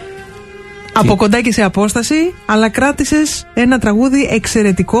Από κοντά και σε απόσταση, αλλά κράτησες ένα τραγούδι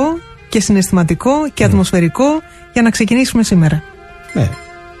εξαιρετικό και συναισθηματικό και ατμοσφαιρικό για να ξεκινήσουμε σήμερα. Ναι.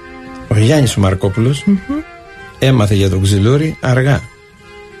 Ο Γιάννης ο Μαρκόπουλος έμαθε για τον Ξυλούρη αργά.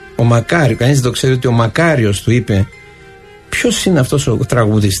 Ο Μακάριος, κανείς δεν το ξέρει ότι ο Μακάριος του είπε ποιος είναι αυτός ο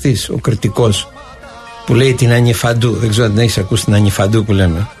τραγουδιστής, ο κριτικός που λέει την Ανιφαντού. Δεν ξέρω αν την έχεις ακούσει την Ανιφαντού που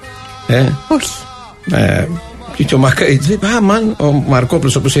λέμε. Όχι. Και ο Μακάριος είπε ο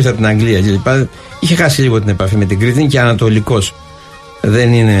Μαρκόπουλος όπως ήρθε από την Αγγλία και λοιπά, είχε χάσει λίγο την επαφή με την Κρήτη, είναι και ανατολικός,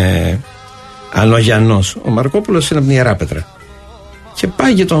 δεν είναι Αλογιανός. Ο Μαρκόπουλος είναι από την Ιεράπετρα και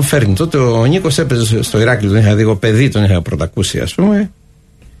πάει και τον φέρνει. Τότε ο Νίκος έπαιζε στο Ηράκλειο, τον είχα δει, εγώ παιδί τον είχα πρωτακούσει, ας πούμε,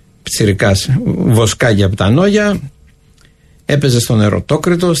 πιτσιρικάς, βοσκάγια από τα Νόγια, έπαιζε στον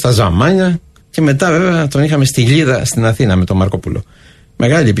Ερωτόκριτο, στα Ζαμάνια και μετά βέβαια τον είχαμε στη Λίδα στην Αθήνα με τον Μαρκόπουλο.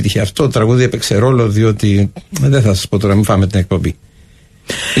 Μεγάλη επιτυχία. Αυτό το τραγούδι έπαιξε ρόλο, διότι δεν θα σας πω τώρα, μην φάμε την εκπομπή.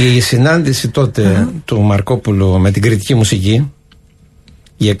 Η συνάντηση τότε του Μαρκόπουλου με την κριτική μουσική,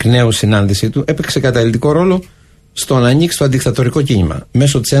 η εκ νέου συνάντησή του, έπαιξε καταλυτικό ρόλο στο να ανοίξει το αντικτατορικό κίνημα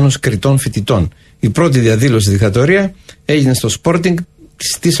μέσω της Ένωσης Κριτών Φοιτητών. Η πρώτη διαδήλωση στη δικτατορία έγινε στο Sporting, τη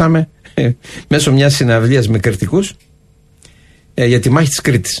στήσαμε μέσω μιας συναυλίας με κριτικούς για τη μάχη της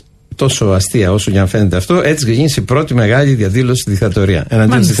Κρήτης. Τόσο αστεία όσο για να φαίνεται αυτό, έτσι και γίνει η πρώτη μεγάλη διαδήλωση στη δικτατορία,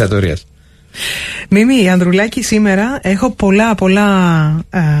 εναντίον της δικτατορίας. Μίμη Ανδρουλάκη, σήμερα έχω πολλά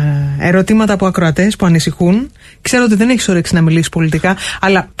ερωτήματα από ακροατές που ανησυχούν. Ξέρω ότι δεν έχεις όρεξη να μιλήσεις πολιτικά,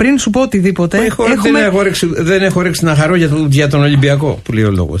 αλλά πριν σου πω οτιδήποτε. Δεν έχω όρεξη να χαρώ για τον Ολυμπιακό, που λέει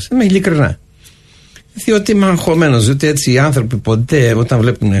ο λόγος. Είμαι ειλικρινά. Διότι είμαι αγχωμένος, διότι έτσι οι άνθρωποι ποτέ όταν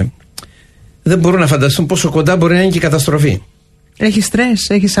βλέπουν δεν μπορούν να φανταστούν πόσο κοντά μπορεί να είναι και η καταστροφή. Έχεις στρες,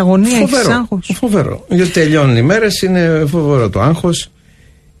 έχεις αγωνία, έχεις άγχος. Φοβερό. Γιατί τελειώνουν οι μέρες, είναι φοβερό το άγχος.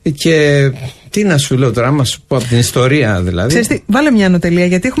 Και τι να σου λέω τώρα, άμα σου πω από την ιστορία δηλαδή. Ξέρεις τι, βάλε μια ανωτελεία,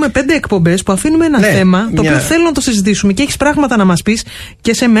 γιατί έχουμε 5 εκπομπές που αφήνουμε ένα θέμα το οποίο θέλω να το συζητήσουμε και έχεις πράγματα να μας πεις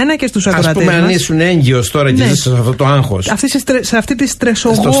και σε μένα και στους ακροατές μας. Ας πούμε, αν ήσουν έγκυος τώρα και ζεις σε αυτό το άγχος. Σε αυτή τη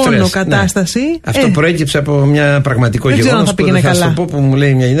στρεσογόνο κατάσταση. Αυτό προέκυψε από μια πραγματικό γεγονός που θα σου πω, που μου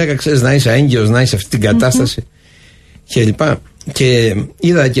λέει μια γυναίκα, ξέρεις, να είσαι έγκυος, να είσαι σε αυτή την κατάσταση και λοιπά. Και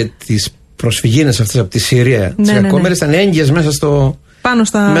είδα και τις προσφυγίνες αυτές από τη Συρία. Τις κακόμερες ήταν έγκυες μέσα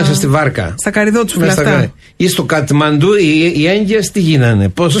μέσα στη βάρκα. Στα καρυδό τους φυλακτά. Ή στο Κατμαντού οι έγκυες τι γίνανε.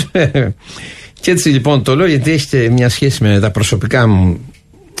 Πώς. Και έτσι λοιπόν το λέω, γιατί έχει και μια σχέση με τα προσωπικά μου.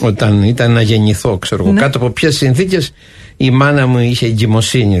 Όταν ήταν να γεννηθώ, ξέρω εγώ, κάτω από ποιες συνθήκες η μάνα μου είχε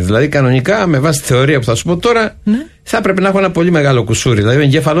εγκυμοσύνη. Δηλαδή κανονικά, με βάση τη θεωρία που θα σου πω τώρα, θα έπρεπε να έχω ένα πολύ μεγάλο κουσούρι. Δηλαδή ο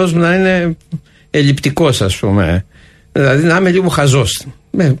εγκέφαλός μου να είναι ελλειπτικός, ας πούμε. Δηλαδή να είμαι λίγο χαζός.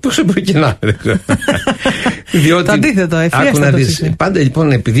 Πώς σε μπορεί και να είναι. Διότι. Το αντίθετο, άκου πάντα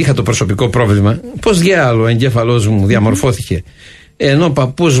λοιπόν, επειδή είχα το προσωπικό πρόβλημα, πώς διάλογο ο εγκέφαλός μου διαμορφώθηκε. Ενώ ο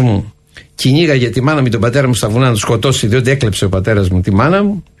παππούς μου κυνήγαγε τη μάνα μου και τον πατέρα μου στα βουνά να του σκοτώσει, διότι έκλεψε ο πατέρας μου τη μάνα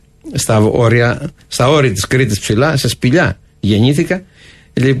μου, στα όρια της Κρήτης ψηλά, σε σπηλιά γεννήθηκα.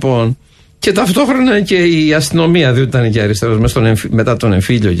 Λοιπόν. Και ταυτόχρονα και η αστυνομία, διότι ήταν και αριστερός μετά τον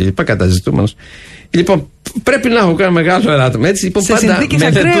εμφύλιο και λοιπά, καταζητούμενος. Λοιπόν, πρέπει να έχω κάνει μεγάλο ελάττωμα. Έτσι, λοιπόν, σε πάντα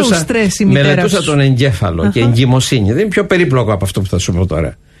μελετούσα τον εγκέφαλο και εγκυμοσύνη. Δεν είναι πιο περίπλοκο από αυτό που θα σου πω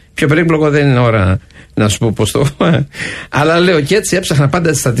τώρα. Πιο περίπλοκο δεν είναι ώρα να σου πω πώς το. Αλλά λέω και έτσι έψαχνα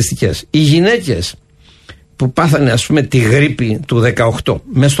πάντα τις στατιστικές. Οι γυναίκες που πάθανε, ας πούμε, τη γρίπη του 18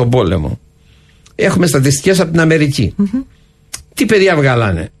 μέσα στον πόλεμο, έχουμε στατιστικές από την Αμερική. Τι παιδιά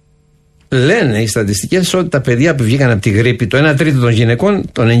βγάλανε. Λένε οι στατιστικές ότι τα παιδιά που βγήκαν από τη γρίπη, το 1 τρίτο των γυναικών,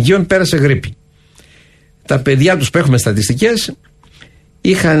 των εγγύων, πέρασε γρίπη. Τα παιδιά τους που έχουμε στατιστικές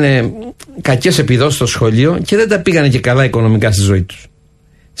είχαν κακές επιδόσεις στο σχολείο και δεν τα πήγανε και καλά οικονομικά στη ζωή τους.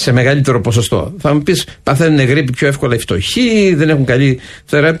 Σε μεγαλύτερο ποσοστό. Θα μου πεις, παθαίνουν γρίπη πιο εύκολα οι φτωχοί, δεν έχουν καλή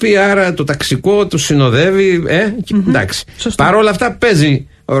θεραπεία, άρα το ταξικό τους συνοδεύει. Εντάξει. Παρ' όλα αυτά παίζει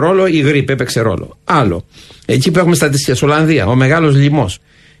ρόλο η γρίπη, έπαιξε ρόλο. Άλλο. Εκεί που έχουμε στατιστικές, Ολλανδία, ο μεγάλος λοιμός.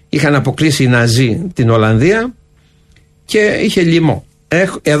 Είχαν αποκλείσει οι Ναζί την Ολλανδία και είχε λοιμό.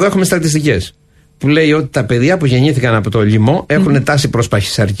 Εδώ έχουμε στατιστικές που λέει ότι τα παιδιά που γεννήθηκαν από το λοιμό έχουν τάση προς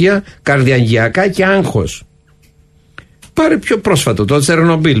παχυσαρκία, καρδιαγγειακά και άγχος. Πάρε πιο πρόσφατο, το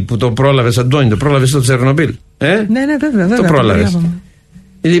Τσερνομπίλ που το πρόλαβες, Αντώνη, το πρόλαβες το Τσερνομπίλ. Ναι, βέβαια. Το πρόλαβες.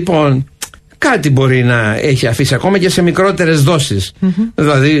 Λοιπόν, κάτι μπορεί να έχει αφήσει ακόμα και σε μικρότερες δόσεις.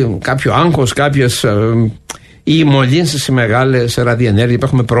 Δηλαδή κάποιο άγχος, κάποιες οι μολύνσεις οι μεγάλες, ραδιενέργεια που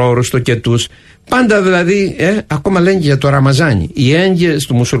έχουμε προώρους, τοκετούς. Πάντα δηλαδή, ακόμα λένε και για το Ραμαζάνι. Οι έγκυες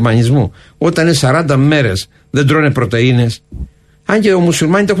του μουσουλμανισμού, όταν είναι 40 μέρες δεν τρώνε πρωτεΐνες. Αν και ο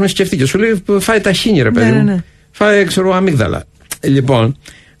μουσουλμάνοι το έχουν σκεφτεί και σου λέει φάει ταχίνι, ρε παιδί μου. Ναι. Φάει, ξέρω, αμύγδαλα. Λοιπόν,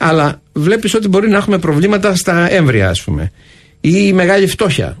 αλλά βλέπεις ότι μπορεί να έχουμε προβλήματα στα έμβρια, ας πούμε. Ή η μεγάλη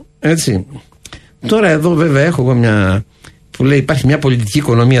φτώχεια. Έτσι. Τώρα εδώ βέβαια έχω εγώ μια. Που λέει υπάρχει μια πολιτική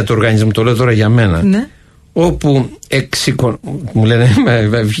οικονομία του οργανισμού, το λέω τώρα για μένα. Ναι. Όπου μου λένε,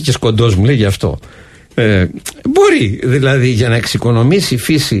 βγήκε κοντός μου λέει γι' αυτό. Μπορεί δηλαδή για να εξοικονομήσει η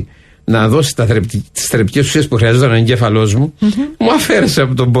φύση να δώσει τις θρεπτικές ουσίες που χρειαζόταν ο εγκέφαλός μου, μου αφαίρεσε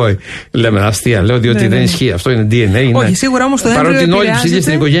από τον boy. Λέμε αστεία, λέω διότι δεν ισχύει. Αυτό είναι DNA. Όχι, σίγουρα όμως το έμβριο παρότι είναι όλοι ψηλοί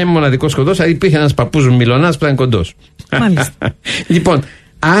στην οικογένεια μου μοναδικός κοντός, αλλά υπήρχε ένας παππούς μου μιλωνάς που ήταν κοντός. Λοιπόν,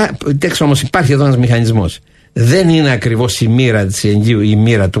 όμως υπάρχει εδώ ένας μηχανισμός. Δεν είναι ακριβώς η μοίρα της εγγύου, η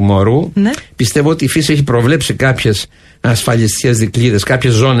μοίρα του μωρού. Ναι. Πιστεύω ότι η φύση έχει προβλέψει κάποιες ασφαλιστικές δικλείδες,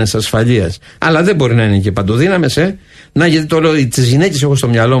 κάποιες ζώνες ασφαλείας. Αλλά δεν μπορεί να είναι και παντοδύναμες. Να, γιατί το λέω, τις γυναίκες έχω στο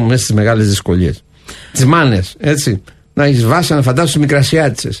μυαλό μου μέσα στις μεγάλες δυσκολίες. Τις μάνες, έτσι. Να έχεις βάσει να φαντάσου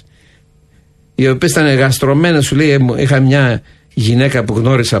μικρασιάτισσες. Οι οποίες ήταν γαστρωμένες, σου λέει, είχα μια γυναίκα που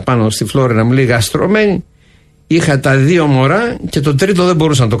γνώρισα πάνω στη Φλόρινα, μου λέει γαστρωμένη. Είχα τα 2 μωρά και το τρίτο δεν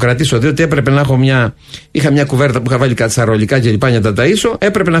μπορούσα να το κρατήσω, διότι έπρεπε να έχω είχα μια κουβέρτα που είχα βάλει κατσαρολικά και λοιπά για τα ταΐσω,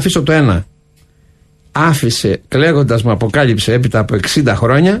 έπρεπε να αφήσω το ένα. Άφησε, κλαίγοντας μου αποκάλυψε έπειτα από 60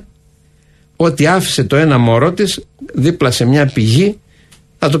 χρόνια, ότι άφησε το ένα μωρό της δίπλα σε μια πηγή.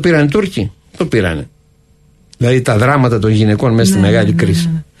 Θα το πήραν οι Τούρκοι, το πήρανε. Δηλαδή τα δράματα των γυναικών μέσα στη μεγάλη κρίση.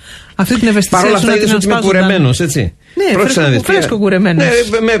 Ναι. Αυτή την ευαισθησία. Παρ' όλα αυτά είδες ότι είμαι κουρεμένος, έτσι. Ναι, φρέσκο κουρεμένος.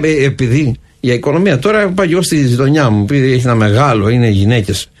 Επειδή για οικονομία τώρα πάω εγώ στη γειτονιά μου, επειδή έχει ένα μεγάλο, είναι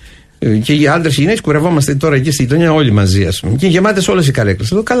γυναίκες. Και οι άντρες και οι γυναίκες κουρευόμαστε τώρα εκεί στη γειτονιά όλοι μαζί, ας πούμε. Και γεμάτες όλες οι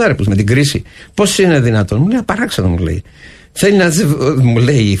καρέκλες. Λέω καλά, ρε, με την κρίση. Πώς είναι δυνατόν? Μου λέει απαράξενο, μου λέει. Θέλει να τις, μου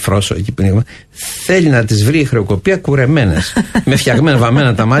λέει η Φρόσο εκεί πριν, θέλει να τις βρει η χρεοκοπία κουρεμένες. Με φτιαγμένα,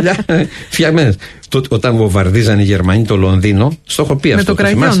 βαμμένα τα μάλια, φτιαγμένες. Όταν βομβαρδίζανε οι Γερμανοί το Λονδίνο, στο έχω πει αυτό.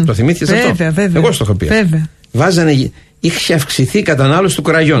 Το θυμήθηκες αυτό? Βέβαια. Εγώ στο έχω πει. Βάζανε. Είχε αυξηθεί η κατανάλωση του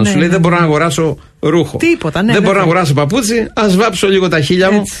κραγιόν. Σου λέει δεν μπορώ να αγοράσω ρούχο. Τίποτα, δεν μπορώ να αγοράσω παπούτσι, ας βάψω λίγο τα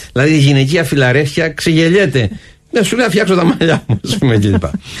χείλια μου. Δηλαδή η γυναικεία φιλαρέσκεια ξεγελιέται. Ναι, σου λέει να φτιάξω τα μαλλιά μου, ας πούμε κλπ.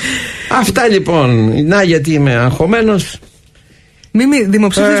 Αυτά λοιπόν. Να, γιατί είμαι αγχωμένος. Μίμη,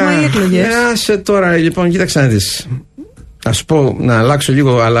 δημοψήφισμα ή εκλογές? Άσε τώρα λοιπόν, κοίταξε να δεις. Ας πω, να αλλάξω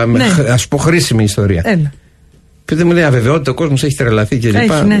λίγο, αλλά ας πω χρήσιμη ιστορία. Έλα. Επειδή μου λέει αβεβαιότητα, ο κόσμος έχει τρελαθεί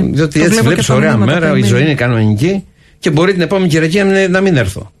κλπ. Διότι έτσι βλέπεις ωραία μέρα, η ζωή είναι κανονική. Και μπορεί την επόμενη Κυριακή να μην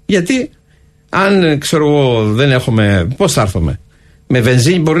έρθω. Γιατί αν ξέρω εγώ δεν έχουμε. Πώς θα έρθουμε? Με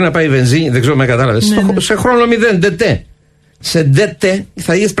βενζίνη μπορεί να πάει βενζίνη, δεν ξέρω με κατάλαβες. Σε χρόνο 0, ντετέ. Σε ντετέ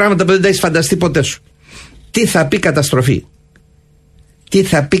θα δεις πράγματα που δεν τα έχεις φανταστεί ποτέ σου. Τι θα πει καταστροφή? Τι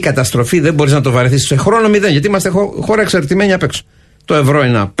θα πει καταστροφή, δεν μπορείς να το βαρεθείς. Σε χρόνο 0, γιατί είμαστε χώρα εξαρτημένη απ' έξω. Το ευρώ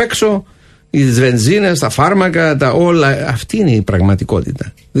είναι απ' έξω, οι βενζίνες, τα φάρμακα, όλα. Αυτή είναι η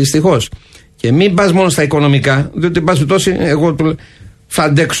πραγματικότητα. Δυστυχώς. Και μην πας μόνο στα οικονομικά, διότι εν πάση τόση, εγώ θα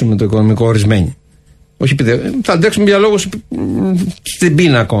αντέξουμε το οικονομικό ορισμένοι. Όχι, θα αντέξουμε για λόγους στην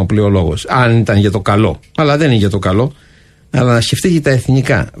πείνα ακόμα πλέον ο λόγος. Αν ήταν για το καλό. Αλλά δεν είναι για το καλό. Αλλά να σκεφτεί και τα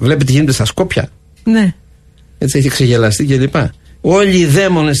εθνικά. Βλέπετε τι γίνεται στα Σκόπια. Ναι. Έτσι έχει ξεγελαστεί κλπ. Όλοι οι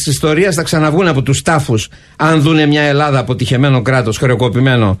δαίμονες της ιστορίας θα ξαναβγούν από τους τάφους αν δούνε μια Ελλάδα αποτυχεμένο κράτος,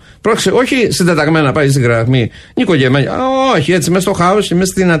 χρεοκοπημένο. Πρόκειται, όχι συντεταγμένα πάει στην γραμμή νοικογεμέλια. Όχι, έτσι μέσα στο χάος,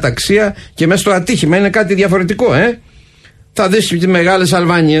 μέσα στην αταξία και μέσα στο ατύχημα. Είναι κάτι διαφορετικό, Θα δεις τις μεγάλες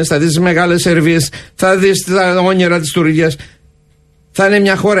Αλβανίες, θα δεις τις μεγάλες Σερβίες, θα δεις τα όνειρα της Τουρκίας. Θα είναι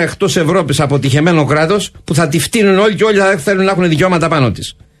μια χώρα εκτός Ευρώπης αποτυχεμένο κράτος που θα τη φτύνουν όλοι και όλοι θα θέλουν να έχουν δικαιώματα πάνω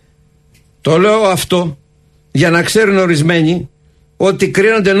της. Το λέω αυτό για να ξέρουν ορισμένοι ότι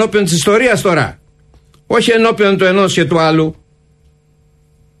κρίνονται ενώπιον της ιστορίας τώρα. Όχι ενώπιον του ενός και του άλλου.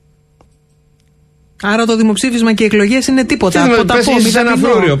 Άρα το δημοψήφισμα και οι εκλογές είναι τίποτα. Είσαι σε ένα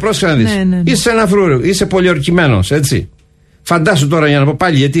φρούριο, πρόσεχε να δεις. Ναι. Είσαι σε ένα φρούριο, είσαι πολιορκημένος, έτσι. Φαντάσου τώρα για να πω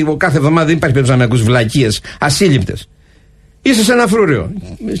πάλι, γιατί κάθε εβδομάδα δεν υπάρχει περίπτωση να με ακούς βλακίες ασύλληπτες. Είσαι σε ένα φρούριο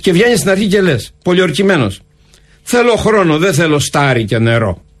και βγαίνεις στην αρχή και λες, πολιορκημένος. Θέλω χρόνο, δεν θέλω στάρι και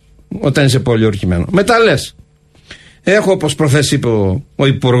νερό. Όταν είσαι πολιορκημένο. Μετά λες, έχω όπως προθέσει είπε ο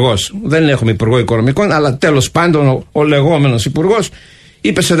υπουργός, δεν έχουμε υπουργό οικονομικών, αλλά τέλος πάντων ο λεγόμενος υπουργός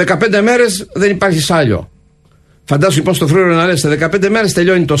είπε σε 15 μέρες δεν υπάρχει σάλιο. Φαντάσου λοιπόν στο φρούριο να λες σε 15 μέρες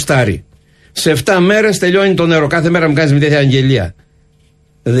τελειώνει το στάρι. Σε 7 μέρες τελειώνει το νερό. Κάθε μέρα μου κάνεις μια τέτοια αγγελία.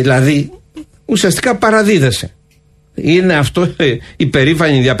 Δηλαδή ουσιαστικά παραδίδεσαι. Είναι αυτό η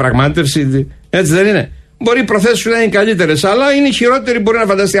περήφανη διαπραγμάτευση, έτσι δεν είναι? Μπορεί οι προθέσεις σου να είναι καλύτερες, αλλά είναι χειρότερη μπορεί να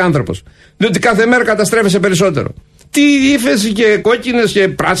φανταστεί άνθρωπος. Διότι κάθε μέρα καταστρέφεσαι περισσότερο. Τι ύφεση και κόκκινες και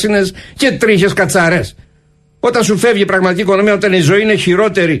πράσινες και τρίχες κατσαρές. Όταν σου φεύγει η πραγματική οικονομία, όταν η ζωή είναι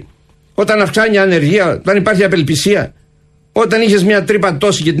χειρότερη, όταν αυξάνει η ανεργία, όταν υπάρχει απελπισία, όταν είχες μια τρύπα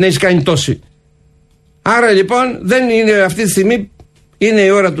τόση και την έχεις κάνει τόση. Άρα λοιπόν δεν είναι αυτή τη στιγμή, είναι η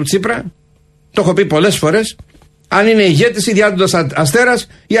ώρα του Τσίπρα, το έχω πει πολλές φορές, Αν είναι ηγέτης ή διάδοτος αστέρας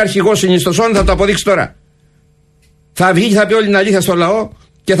ή αρχηγός συνιστοσών, θα το αποδείξει τώρα. Θα βγει και θα πει όλη την αλήθεια στο λαό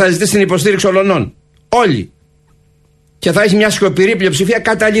και θα ζητήσει την υποστήριξη όλων. Όλοι. Και θα έχει μια σιωπηρή πλειοψηφία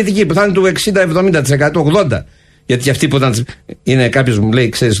καταλυτική που θα είναι του 60-70%, 80%. Γιατί αυτοί που ήταν. Είναι κάποιος μου λέει,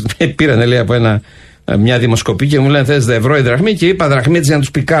 ξέρεις, πήρανε λέει από μια δημοσκοπή και μου λένε θες ευρώ η δραχμή και είπα δραχμή έτσι για να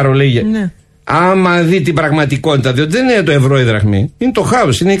τους πικάρω, λέγε. Ναι. Άμα δει την πραγματικότητα, διότι δεν είναι το ευρώ η δραχμή, είναι το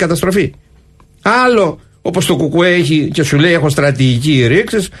χάος, είναι η καταστροφή. Άλλο, όπως το κουκουέ έχει και σου λέει: έχω στρατηγική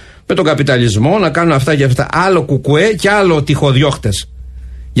ρήξης με τον καπιταλισμό να κάνω αυτά και αυτά. Άλλο κουκουέ και άλλο τυχοδιώχτες.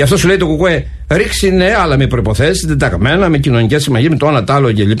 Γι' αυτό σου λέει το κουκουέ: ρήξη είναι άλλα με προϋποθέσεις, τεταγμένα, με κοινωνικές συμμαχίες, με το ένα, το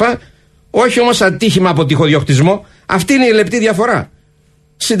άλλο κλπ. Όχι όμως ατύχημα από τυχοδιώχτισμό. Αυτή είναι η λεπτή διαφορά.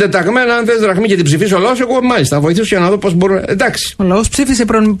 Συντεταγμένα, αν θες δραχμή και την ψηφίσει ο λαός, εγώ μάλιστα να βοηθήσω για να δω πώς μπορώ. Εντάξει. Ο λαός ψήφισε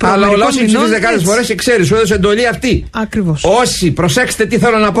αλλά ο λαός ψήφισε δεκάδες φορές και ξέρει, σου έδωσε εντολή αυτή. Ακριβώς. Όσοι, προσέξτε τι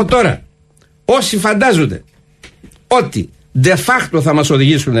θέλω να πω τώρα. Όσοι φαντάζονται ότι de facto θα μας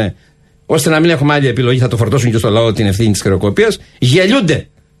οδηγήσουν ώστε να μην έχουμε άλλη επιλογή, θα το φορτώσουν και στο λαό την ευθύνη της χρεοκοπίας, γελιούνται.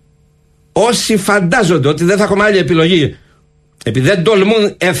 Όσοι φαντάζονται ότι δεν θα έχουμε άλλη επιλογή, επειδή δεν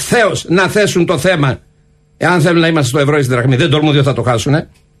τολμούν ευθέως να θέσουν το θέμα, εάν θέλουν να είμαστε στο ευρώ ή στη δραχμή, δεν τολμούν διότι θα το χάσουν.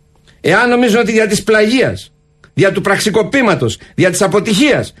 Εάν νομίζουν ότι δια της πλαγίας, δια του πραξικοπήματος, δια της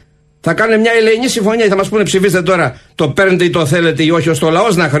αποτυχίας, θα κάνουν μια ελεηνή συμφωνία ή θα μας πούνε ψηφίστε τώρα, το παίρνετε ή το θέλετε ή όχι, ώστε ο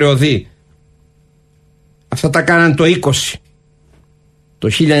λαός να χρεωθεί. Αυτά τα κάναν το 20. Το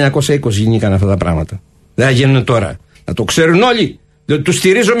 1920 γίνηκαν αυτά τα πράγματα. Δεν θα γίνουν τώρα. Να το ξέρουν όλοι. Διότι τους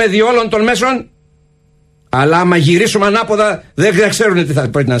στηρίζουμε δι' όλων των μέσων. Αλλά άμα γυρίσουμε ανάποδα, δεν ξέρουν τι θα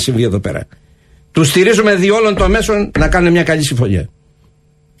πρέπει να συμβεί εδώ πέρα. Τους στηρίζουμε δι' όλων των μέσων να κάνουν μια καλή συμφωνία.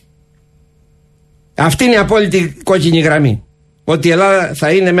 Αυτή είναι η απόλυτη κόκκινη γραμμή. Ότι η Ελλάδα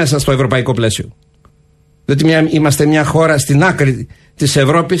θα είναι μέσα στο ευρωπαϊκό πλαίσιο. Διότι είμαστε μια χώρα στην άκρη της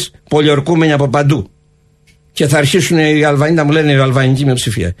Ευρώπης, πολιορκούμενη από παντού. Και θα αρχίσουν οι Αλβανοί να μου λένε η αλβανική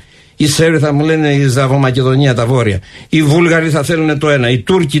μειοψηφία. Οι Σέρβοι θα μου λένε η Ζαβομακεδονία, τα βόρεια. Οι Βούλγαροι θα θέλουν το ένα. Οι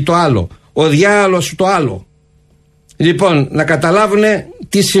Τούρκοι το άλλο. Ο διάολος το άλλο. Λοιπόν, να καταλάβουν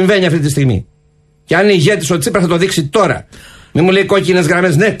τι συμβαίνει αυτή τη στιγμή. Και αν είναι ηγέτης ο Τσίπρας θα το δείξει τώρα. Μην μου λέει κόκκινες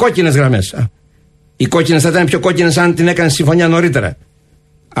γραμμές. Ναι, κόκκινες γραμμές. Οι κόκκινες θα ήταν πιο κόκκινες αν την έκανε συμφωνία νωρίτερα.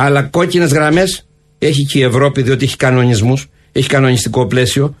 Αλλά κόκκινες γραμμές έχει και η Ευρώπη, διότι έχει κανονισμούς, έχει κανονιστικό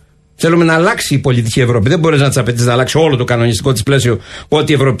πλαίσιο. Θέλουμε να αλλάξει η πολιτική Ευρώπη. Δεν μπορεί να τη απαιτήσει να αλλάξει όλο το κανονιστικό της πλαίσιο,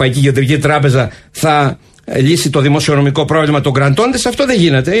 ότι η Ευρωπαϊκή Κεντρική Τράπεζα θα λύσει το δημοσιονομικό πρόβλημα των κραντών της. Αυτό δεν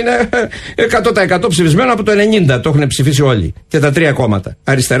γίνεται. Είναι 100% ψηφισμένο από το 90. Το έχουν ψηφίσει όλοι. Και τα τρία κόμματα.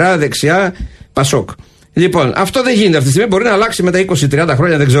 Αριστερά, δεξιά, Πασόκ. Λοιπόν, αυτό δεν γίνεται αυτή τη στιγμή. Μπορεί να αλλάξει μετά 20-30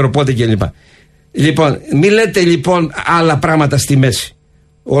 χρόνια, δεν ξέρω πότε κλπ. Λοιπόν, μην λέτε λοιπόν άλλα πράγματα στη μέση.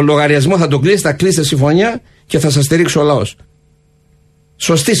 Ο λογαριασμό θα τον κλείσει, θα κλείσετε συμφωνία και θα σας στηρίξει ο λαός.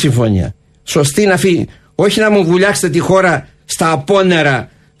 Σωστή συμφωνία. Σωστή να φύγει. Όχι να μου βουλιάξετε τη χώρα στα απόνερα,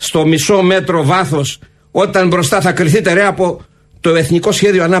 στο μισό μέτρο βάθος, όταν μπροστά θα κρυθείτε ρε από το Εθνικό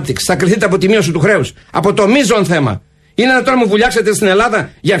Σχέδιο Ανάπτυξης. Θα κρυθείτε από τη μείωση του χρέους. Από το μείζον θέμα. Είναι να τώρα μου βουλιάξετε στην Ελλάδα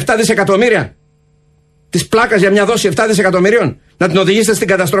για 7 δισεκατομμύρια. Της πλάκας για μια δόση 7 δισεκατομμυρίων. Να την οδηγήσετε στην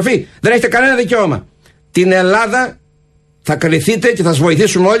καταστροφή. Δεν έχετε κανένα δικαίωμα. Την Ελλάδα θα κρυθείτε και θα σας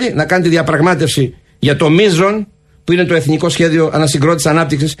βοηθήσουμε όλοι να κάνετε διαπραγμάτευση για το μείζον, που είναι το Εθνικό Σχέδιο Ανασυγκρότησης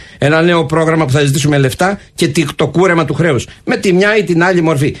Ανάπτυξης, ένα νέο πρόγραμμα που θα ζητήσουμε λεφτά και το κούρεμα του χρέους. Με τη μια ή την άλλη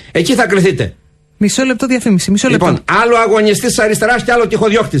μορφή. Εκεί θα κρυθείτε. Μισό λεπτό διαφήμιση. Μισό λεπτό. Λοιπόν, άλλο αγωνιστής της αριστεράς και άλλο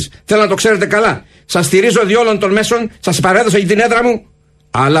τυχοδιώκτης. Θέλω να το ξέρετε καλά. Σας στηρίζω δι' όλων των μέσων, σας παρέδωσα για την έδρα μου.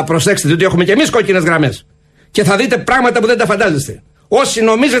 Αλλά προσέξτε, διότι έχουμε και εμείς κόκκινες γραμμές. Και θα δείτε πράγματα που δεν τα φαντάζεστε. Όσοι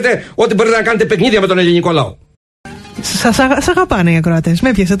νομίζετε ότι μπορείτε να κάνετε παιχνίδια με τον ελληνικό λαό. Σας αγαπάνε οι ακροατές. Με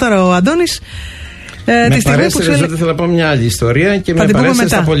έπιασε τώρα ο Αντώνης. Με παρέστερες ότι θέλω να πω μια άλλη ιστορία και με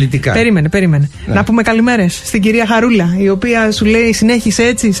παρέστερες στα πολιτικά. Περίμενε. Ναι. Να πούμε καλημέρες στην κυρία Χαρούλα, η οποία σου λέει συνέχισε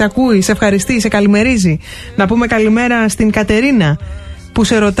έτσι, σε ακούει, σε ευχαριστεί, σε καλημερίζει. Να πούμε καλημέρα στην Κατερίνα, που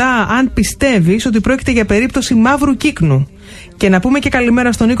σε ρωτά αν πιστεύεις ότι πρόκειται για περίπτωση μαύρου κύκνου. Και να πούμε και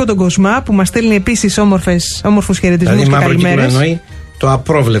καλημέρα στον Νίκο τον Κοσμά, που μας στέλνει επίσης όμορφους χαιρετισμούς και καλημέρες. Το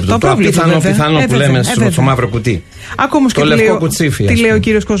απρόβλεπτο, το πιθανό που λέμε στο μαύρο κουτί. Άκου όμως και τι λέει ο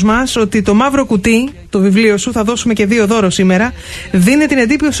κύριος Κοσμάς, ότι το μαύρο κουτί, το βιβλίο σου, θα δώσουμε και 2 δώρο σήμερα, δίνει την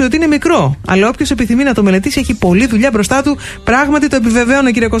εντύπωση ότι είναι μικρό. Αλλά όποιος επιθυμεί να το μελετήσει έχει πολλή δουλειά μπροστά του. Πράγματι το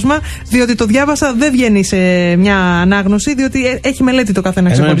επιβεβαίωνε, κύριε Κοσμά, διότι το διάβασα, δεν βγαίνει σε μια ανάγνωση, διότι έχει μελέτη το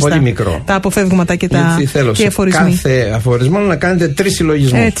καθένα ξεχωριστά. Είναι πολύ μικρό. Τα αποφεύγματα και τα αφορισμοί. Κάθε αφορισμό να κάνετε 3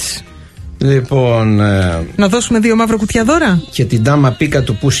 συλλογισμούς. Έτσι. Λοιπόν. Να δώσουμε 2 μαύρα κουτιά δώρα. Και την Ντάμα Πίκα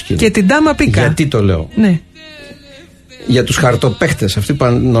του Πούσκιν. Και την Ντάμα Πίκα. Γιατί το λέω. Ναι. Για τους χαρτοπαίχτες, αυτοί που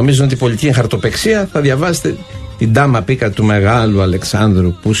νομίζουν ότι η πολιτική είναι χαρτοπαιξία, θα διαβάσετε την Ντάμα Πίκα του μεγάλου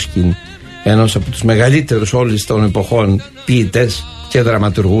Αλεξάνδρου Πούσκιν, Ένας από τους μεγαλύτερους όλων των εποχών ποιητές και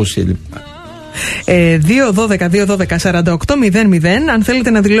δραματουργούς κλπ. 2-12-212-48-00. Αν θέλετε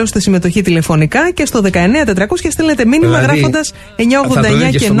να δηλώσετε συμμετοχή τηλεφωνικά, και στο 19400 και στέλνετε μήνυμα δηλαδή, γράφοντας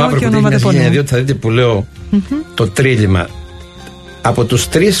 989 και ενώ και ονοματεπώνυμο. Διότι θα δείτε που λέω το τρίλημα. Από τους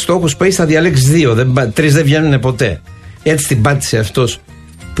 3 στόχους που έχεις θα διαλέξεις 2. 3 δεν βγαίνουν ποτέ. Έτσι την πάτησε αυτός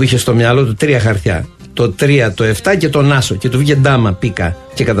που είχε στο μυαλό του 3 χαρτιά. Το 3, το 7 και τον άσο. Και του βγήκε ντάμα, πίκα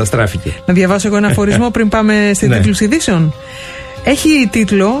και καταστράφηκε. Να διαβάσω εγώ ένα αφορισμό πριν πάμε στην τίτλους ειδήσεων. Έχει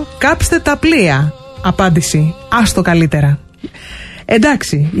τίτλο «Κάψτε τα πλοία». Απάντηση: άστο καλύτερα.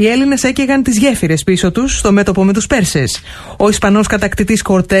 Εντάξει, οι Έλληνες έκαιγαν τις γέφυρες πίσω τους στο μέτωπο με τους Πέρσες. Ο Ισπανός κατακτητής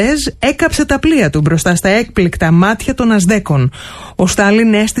Κορτέζ έκαψε τα πλοία του μπροστά στα έκπληκτα μάτια των Αζδέκων. Ο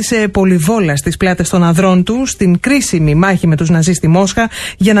Στάλιν έστησε πολυβόλα στις πλάτες των ανδρών του στην κρίσιμη μάχη με τους Ναζί στη Μόσχα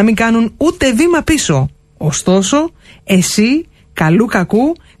για να μην κάνουν ούτε βήμα πίσω. Ωστόσο, εσύ, καλού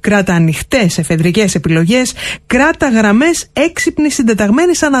κακού, κράτα ανοιχτές εφεδρικές επιλογές, κράτα γραμμές έξυπνης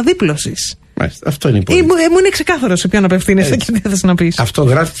συντεταγμένης αναδίπλωσης. Αυτό είναι μου είναι ξεκάθαρο σε ποιον απευθύνεσαι και τι θες να πεις. Αυτό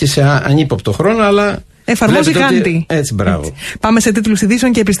γράφτηκε σε ανύποπτο χρόνο, αλλά εφαρμόζει Γάντι. Έτσι, μπράβο. Έτσι. Πάμε σε τίτλους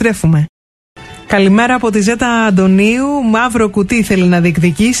ειδήσεων και επιστρέφουμε. Καλημέρα από τη Ζέτα Αντωνίου. Μαύρο κουτί θέλει να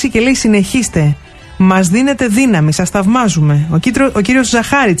διεκδικήσει και λέει: συνεχίστε. Μας δίνετε δύναμη, σας θαυμάζουμε. Ο κύριος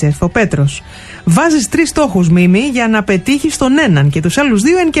Ζαχάριτσεφ, ο Πέτρος. Βάζεις 3 στόχους, Μίμη, για να πετύχεις τον έναν και τους άλλους 2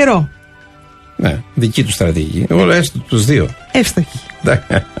 εν καιρό. Ναι, δική του στρατηγική. Εγώ έστω τους 2. Εύστοχη.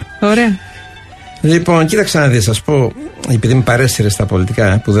 Ωραία. Λοιπόν, κοίταξε να δεις, σας πω, επειδή με παρέσυρες στα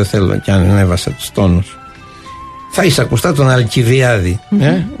πολιτικά, που δεν θέλω κι αν έβασα τους τόνους. Θα είσαι ακουστά τον Αλκιβιάδη.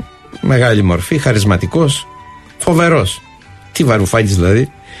 Μεγάλη μορφή, χαρισματικός, φοβερός. Τι Βαρουφάκης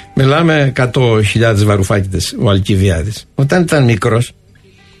δηλαδή. Μιλάμε 100.000 Βαρουφάκηδες ο Αλκιβιάδης. Όταν ήταν μικρός,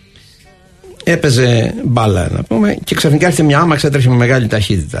 έπαιζε μπάλα, να πούμε, και ξαφνικά έρθει μια άμαξα, έτρεχε με μεγάλη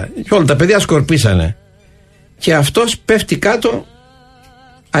ταχύτητα. Και όλα τα παιδιά σκορπίσανε. Και αυτός πέφτει κάτω,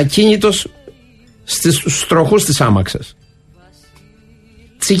 ακίνητος, στους τροχούς της άμαξας.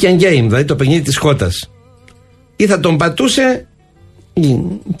 Chicken game, δηλαδή το παιχνίδι της χώτας. Ή θα τον πατούσε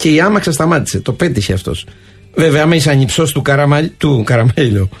και η άμαξα σταμάτησε. Το πέτυχε αυτός. Βέβαια, άμα είσαι ανυψός του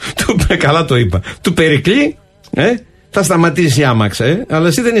Καραμέλου, καλά το είπα, του Περικλή, θα σταματήσει η άμαξα, αλλά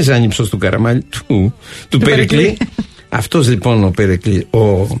εσύ δεν είσαι ανυψός του Καραμέλου, του Περικλή. Αυτός λοιπόν ο Περικλή,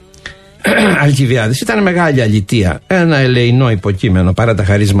 ο Αλκιβιάδης, ήταν μεγάλη αλητεία. Ένα ελεεινό υποκείμενο παρά τα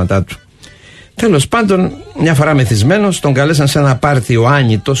χαρίσματά του. Τέλος πάντων, μια φορά μεθυσμένος, τον καλέσαν σε ένα πάρτι ο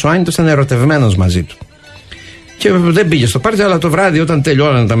Άνητος. Ο Άνητος ήταν ερωτευμένος μαζί του. Και δεν πήγε στο πάρτι, αλλά το βράδυ, όταν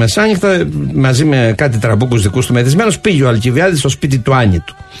τελειώναν τα μεσάνυχτα, μαζί με κάτι τραμπούκους δικούς του μεθυσμένος, πήγε ο Αλκιβιάδης στο σπίτι του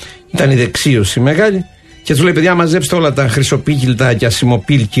Άνητου. Ήταν η δεξίωση μεγάλη και του λέει: παιδιά, μαζέψτε όλα τα χρυσοπίκυλτα και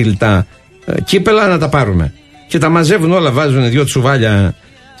ασημοπίκυλτα κύπελα να τα πάρουμε. Και τα μαζεύουν όλα, βάζουν 2 τσουβάλια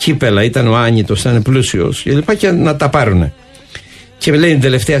κύπελα. Ήταν ο Άνητος, ήταν πλούσιος και λοιπά, και να τα πάρουν. Και λέει την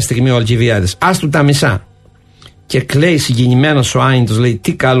τελευταία στιγμή ο Αλκιβιάδης: άστου τα μισά. Και κλαίει συγκινημένος ο Άνητος, λέει: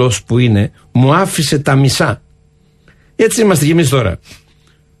 τι καλός που είναι, μου άφησε τα μισά. Έτσι είμαστε κι εμείς τώρα.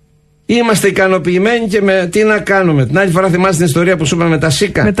 Είμαστε ικανοποιημένοι και τι να κάνουμε. Την άλλη φορά θυμάστε την ιστορία που σου είπαμε με τα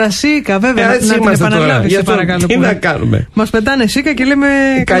σίκα. Με τα σίκα, βέβαια. Έτσι να είμαστε την επαναλάβεις, σε παρακαλώ. Τι να κάνουμε. Μας πετάνε σίκα και λέμε.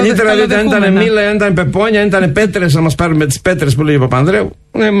 Καλύτερα δηλαδή, αν ήταν μήλα, αν ήταν πεπόνια, αν ήταν πέτρες, να μας πάρουμε τις πέτρες που λέγει ο Παπανδρέου.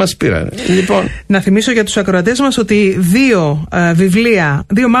 Ναι, μας πήρανε. Λοιπόν. Να θυμίσω για τους ακροατές μας ότι 2 βιβλία,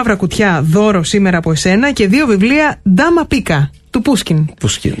 2 μαύρα κουτιά δώρο σήμερα από εσένα και 2 βιβλία Ντάμα Πίκα του Πούσκιν.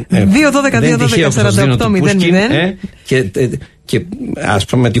 2-12-2-12-48-00. Και ας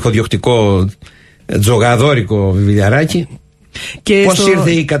πούμε τυχοδιοκτικό τζογαδόρικο βιβλιαράκι. Πώς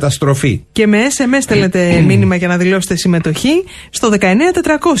ήρθε η καταστροφή. Και με SMS στέλνετε μήνυμα για να δηλώσετε συμμετοχή στο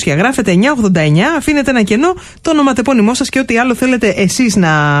 19400. Γράφετε 989, αφήνετε ένα κενό, το ονοματεπώνυμό σας και ό,τι άλλο θέλετε εσείς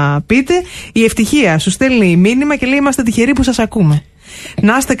να πείτε. Η Ευτυχία σου στέλνει μήνυμα και λέει: είμαστε τυχεροί που σας ακούμε.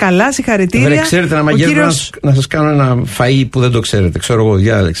 Να είστε καλά, συγχαρητήρια. Δεν ξέρετε να μαγειρεύω, να σας κάνω ένα φαΐ που δεν το ξέρετε. Ξέρω εγώ,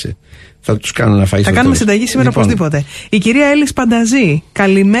 διάλεξε. Θα τους κάνω ένα φαΐ. Θα κάνουμε συνταγή σήμερα οπωσδήποτε. Η κυρία Έλλης Πανταζή.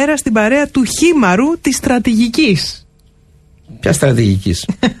 Καλημέρα στην παρέα του Χήμαρου της στρατηγικής. Ποια στρατηγικής?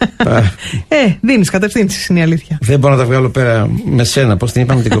 Δίνεις κατευθύνσεις, είναι η αλήθεια. Δεν μπορώ να τα βγάλω πέρα με σένα. Πώς την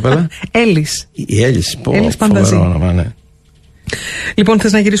είπαμε την κοπέλα? Έλλης. Η Έλλης. Έλλης Πανταζή. Ναι. Λοιπόν,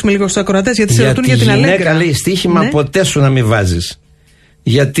 θες να γυρίσουμε λίγο στους ακροατές, γιατί σε ρωτούν για την Αλέγκρα. Γυναίκα λέει στοίχημα, ποτέ σου να μην βάζεις.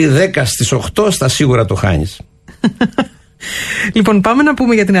 Γιατί 10 στις 8 στα σίγουρα το χάνεις. Λοιπόν, πάμε να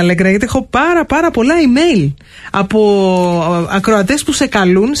πούμε για την Αλέγκρα, γιατί έχω πάρα πολλά email από ακροατές που σε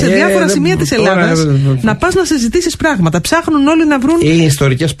καλούν σε διάφορα σημεία της Ελλάδας να πας να συζητήσεις πράγματα. Ψάχνουν όλοι να βρουν. Οι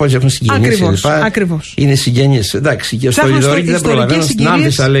ιστορικές πόλεις έχουν συγγενείς. Ακριβώς. Είναι συγγενείς. Εντάξει, και στο Λιδωρίκι δεν προλαβαίνω. Στην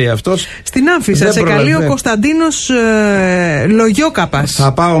Άμφισσα λέει αυτός. Στην Άμφισσα, σε καλεί ο Κωνσταντίνος Λογιόκαπας.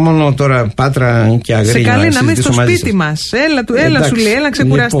 Θα πάω μόνο τώρα Πάτρα και Αγρίνια. Σε καλεί να μείνεις στο σπίτι μας. Έλα σου λέει, έλα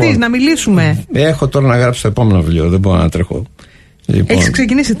ξεκουραστείς, λοιπόν, να μιλήσουμε. Έχω τώρα να γράψω το επόμενο βιβλίο, δεν μπορώ να τρέχω. Λοιπόν, έχεις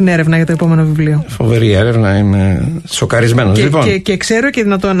ξεκινήσει την έρευνα για το επόμενο βιβλίο. Φοβερή έρευνα, είμαι σοκαρισμένος. Και ξέρω και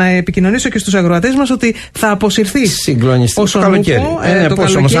να επικοινωνήσω και στους αγροατές μας ότι θα αποσυρθεί. Συγκλονιστικό. Το καλοκαίρι.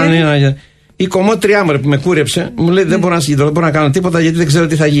 Πώς όμως, αν είναι. Η κομμότριά μου που με κούρεψε, μου λέει: δεν μπορώ να συγκεντρωθώ, δεν μπορώ να κάνω τίποτα γιατί δεν ξέρω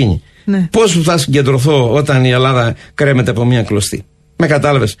τι θα γίνει. Ναι. Πώς θα συγκεντρωθώ όταν η Ελλάδα κρέμεται από μια κλωστή. Με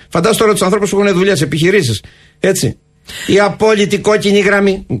κατάλαβες. Φαντάσου τώρα τους ανθρώπους που έχουν δουλειές, επιχειρήσεις. Έτσι. Η απόλυτη κόκκινη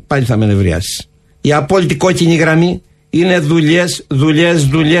γραμμή. Πάλι θα με νευριάσεις. Η απόλυτη κόκκινη γραμμή είναι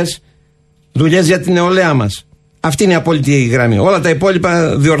δουλειές για την νεολαία μας. Αυτή είναι η απόλυτη γραμμή. Όλα τα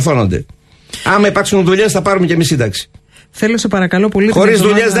υπόλοιπα διορθώνονται. Άμα υπάρξουν δουλειές, θα πάρουμε και εμείς σύνταξη. Θέλω σε παρακαλώ πολύ. Χωρίς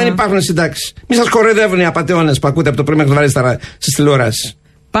δουλειές δεν υπάρχουν συντάξεις. Μη σας κοροϊδεύουν οι απατεώνες που ακούτε από το πρωί μέχρι το βράδυ στις τηλεοράσεις.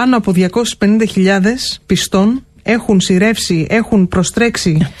 Πάνω από 250.000 πιστών έχουν σειρεύσει, έχουν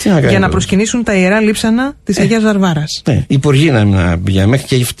προστρέξει για να προσκυνήσουν τα ιερά λείψανα της Αγίας Βαρβάρας. Ναι, υπουργοί να πηγαίνουν. Μέχρι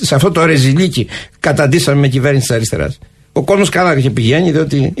και σε αυτό το ρεζιλίκι καταντήσαμε με κυβέρνηση της αριστεράς. Ο κόσμος καλά και πηγαίνει,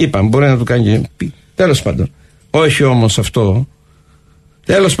 διότι είπαμε, μπορεί να του κάνει και. Τέλος πάντων. Όχι όμως αυτό.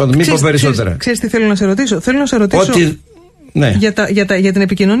 Τέλος πάντων, μην πω περισσότερα. Ξέρεις τι θέλω να σε ρωτήσω. Θέλω να σε ρωτήσω. Ότι. Ναι. Για την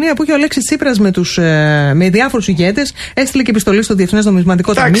επικοινωνία που είχε ο Αλέξης Τσίπρας με διάφορους ηγέτες, έστειλε και επιστολή στο Διεθνές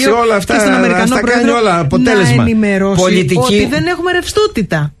Νομισματικό Ταμείο όλα αυτά, και στον Αμερικανό Πρόεδρο όλα, αποτέλεσμα. να ενημερώσει ότι δεν έχουμε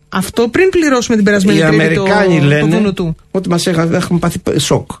ρευστότητα. Αυτό πριν πληρώσουμε την περασμένη Τρίτη. Οι Αμερικάνοι λένε του. ότι μας έχουμε πάθει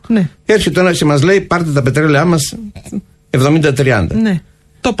σοκ. Ναι. Έρχεται ένας και μας λέει: πάρτε τα πετρέλαιά μας 70-30. Ναι.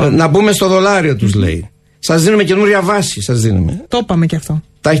 Να μπούμε στο δολάριο, τους λέει. Σας δίνουμε καινούρια βάση, σας δίνουμε. Το είπαμε και αυτό.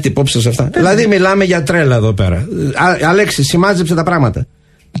 Τα έχετε υπόψη σε αυτά. Δηλαδή, μιλάμε για τρέλα εδώ πέρα. Αλέξη, σημάζεψε τα πράγματα.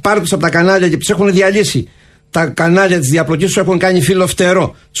 Πάρε τους από τα κανάλια και τους έχουν διαλύσει. Τα κανάλια της διαπλοκής σου έχουν κάνει φύλλο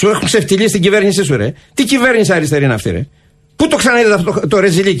φτερό. Σου έχουν ξεφτυλίσει την κυβέρνησή σου, ρε. Τι κυβέρνηση αριστερή είναι αυτή, ρε. Πού το ξαναείδατε το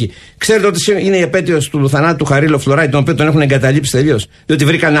ρεζιλίκι. Ξέρετε ότι είναι η επέτειος του θανάτου του Χαρίλο Φλωράη, τον οποίο τον έχουν εγκαταλείψει τελείως. Διότι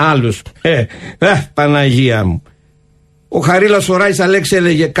βρήκαν άλλους. Παναγία μου. Ο Χαρίλος Φλωράης, Αλέξη,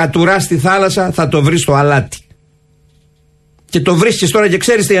 έλεγε: κατουρά στη θάλασσα, θα το βρει στο αλάτι. Και το βρίσκεις τώρα και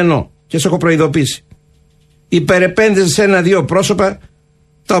ξέρεις τι εννοώ. Και σε έχω προειδοποιήσει. Υπερεπένδυση σε ένα-δύο πρόσωπα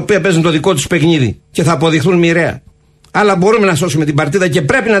τα οποία παίζουν το δικό τους παιχνίδι και θα αποδειχθούν μοιραία. Αλλά μπορούμε να σώσουμε την παρτίδα και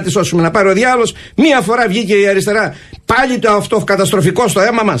πρέπει να τη σώσουμε. Να πάρει ο διάολος. Μία φορά βγήκε η αριστερά. Πάλι το αυτό καταστροφικό στο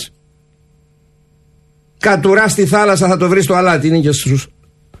αίμα μας. Κατουρά στη θάλασσα, θα το βρει στο αλάτι. Είναι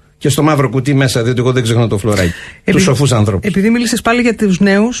και στο μαύρο κουτί μέσα, διότι εγώ δεν ξεχνώ το Φλωράι. Τους σοφούς ανθρώπους. Επειδή μίλησες πάλι για τους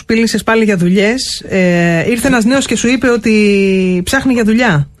νέους, μίλησες πάλι για δουλειές, ήρθε ένας νέος και σου είπε ότι ψάχνει για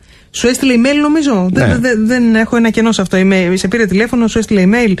δουλειά. Σου έστειλε email, νομίζω. Ναι. Δεν έχω ένα κενό σε αυτό. Σε πήρε τηλέφωνο, σου έστειλε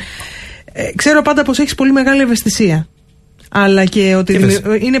email. Ξέρω πάντα πως έχεις πολύ μεγάλη ευαισθησία. Αλλά και ότι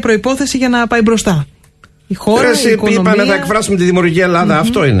είναι προϋπόθεση για να πάει μπροστά. Η χώρα, η οικονομία. Είπαμε να εκφράσουμε τη δημιουργική Ελλάδα.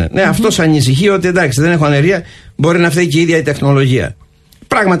 Αυτό είναι. Ναι, αυτός ανησυχεί ότι εντάξει, δεν έχω ανεργία, μπορεί να φταίει και η ίδια η τεχνολογία.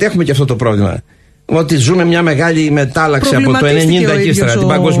 Πράγματι έχουμε και αυτό το πρόβλημα. Ότι ζούμε μια μεγάλη μετάλλαξη από το 90 και ύστερα, την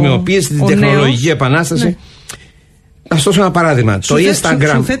παγκοσμιοποίηση, την τεχνολογική επανάσταση. Ναι. Να σου δώσω ένα παράδειγμα. Το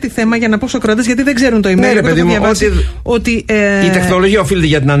Instagram. Σου θέτει θέμα για να πω στους ακροατές, γιατί δεν ξέρουν το email. Ναι, ρε παιδί μου, ότι η τεχνολογία οφείλεται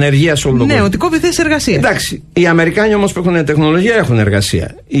για την ανεργία σε όλο τον κόσμο. Ναι, ότι κόβει θέσεις εργασίας. Εντάξει. Οι Αμερικάνοι όμως που έχουν τεχνολογία έχουν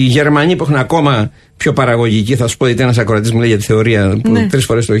εργασία. Οι Γερμανοί που έχουν ακόμα πιο παραγωγική, θα σου πω, γιατί ένας ακροατής μου λέει για τη θεωρία που 3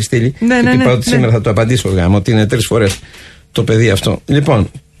 φορές το έχει στείλει. Και είπα ότι σήμερα θα το απαντήσω γάμο, ότι είναι 3 φορές το παιδί αυτό.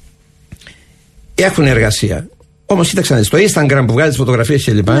 Λοιπόν, έχουν εργασία. Όμως κοίταξε να δεις, το Instagram που βγάζει τις φωτογραφίες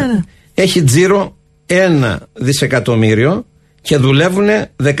κλπ. Έχει τζίρο 1 δισεκατομμύριο και δουλεύουν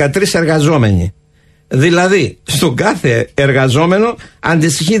 13 εργαζόμενοι. Δηλαδή, στον κάθε εργαζόμενο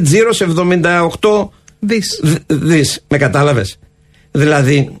αντιστοιχεί τζίρο σε 78 δις. Με κατάλαβες?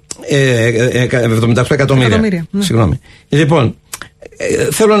 Δηλαδή, 78 εκατομμύρια. Συγγνώμη. Λοιπόν,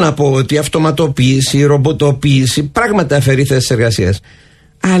 θέλω να πω ότι η αυτοματοποίηση, η ρομποτοποίηση πράγματι αφαιρεί θέσεις εργασίας.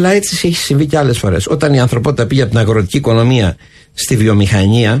 Αλλά έτσι έχει συμβεί και άλλες φορές. Όταν η ανθρωπότητα πήγε από την αγροτική οικονομία στη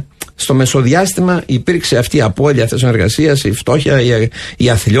βιομηχανία, στο μεσοδιάστημα υπήρξε αυτή η απώλεια θέσεων εργασίας, η φτώχεια, η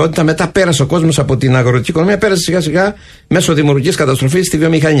αθλιότητα. Μετά πέρασε ο κόσμος από την αγροτική οικονομία, πέρασε σιγά σιγά μέσω δημιουργικής καταστροφής στη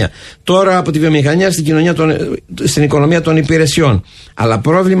βιομηχανία. Τώρα από τη βιομηχανία στην οικονομία των υπηρεσιών. Αλλά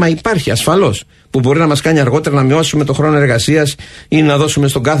πρόβλημα υπάρχει ασφαλώς, που μπορεί να μας κάνει αργότερα να μειώσουμε το χρόνο εργασίας ή να δώσουμε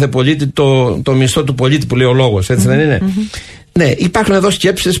στον κάθε πολίτη το μισθό του πολίτη που λέει ο λόγος. Έτσι δεν είναι? Ναι, υπάρχουν εδώ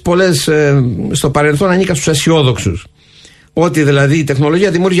σκέψεις πολλές. Στο παρελθόν ανήκα στους αισιόδοξους. ότι δηλαδή η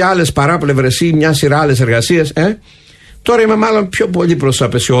τεχνολογία δημιουργεί άλλες παράπλευρες ή μια σειρά άλλες εργασίες. Τώρα είμαι μάλλον πιο πολύ προς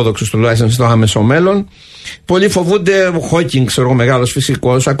απεσιόδοξους, τουλάχιστον στο άμεσο μέλλον. Πολλοί φοβούνται, ο Χόκινγκ, ξέρω, μεγάλος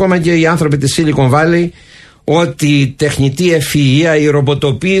φυσικός, ακόμα και οι άνθρωποι της Silicon Valley, ότι η τεχνητή ευφυΐα, η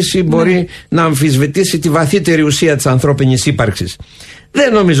ρομποτοποίηση μπορεί να αμφισβητήσει τη βαθύτερη ουσία της ανθρώπινης ύπαρξης.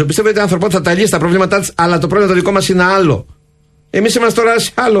 Δεν νομίζω. Πιστεύω ότι η ανθρωπότητα θα τα λύσει τα προβλήματά της, αλλά το πρόβλημα το δικό μας είναι άλλο. Εμείς είμαστε τώρα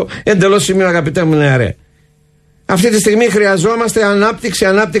σε άλλο εντελώς σημείο, αγαπητέ μου νεαρέ. Αυτή τη στιγμή χρειαζόμαστε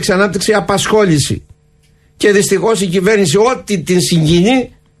ανάπτυξη, απασχόληση. Και δυστυχώς η κυβέρνηση, ό,τι την συγκινεί,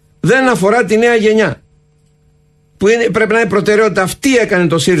 δεν αφορά τη νέα γενιά. Που πρέπει να είναι προτεραιότητα. Αυτή έκανε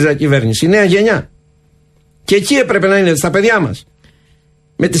το ΣΥΡΙΖΑ κυβέρνηση, η νέα γενιά. Και εκεί έπρεπε να είναι, στα παιδιά μας.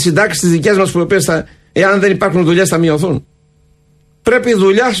 Με τις συντάξεις τις δικές μας, που εάν δεν υπάρχουν δουλειές θα μειωθούν. Πρέπει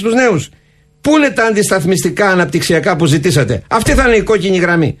δουλειά στους νέους. Πού είναι τα αντισταθμιστικά αναπτυξιακά που ζητήσατε? Αυτή θα είναι η κόκκινη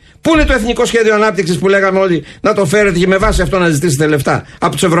γραμμή. Πού είναι το Εθνικό Σχέδιο Ανάπτυξης που λέγαμε όλοι να το φέρετε και με βάση αυτό να ζητήσετε λεφτά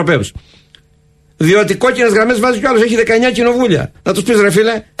από τους Ευρωπαίους? Διότι κόκκινες γραμμές βάζει κι άλλος, έχει 19 κοινοβούλια. Να τους πεις, ρε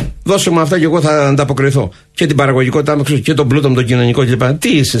φίλε, δώσε μου αυτά και εγώ θα ανταποκριθώ. Και την παραγωγικότητά μου και τον πλούτο μου, τον κοινωνικό κλπ. Τι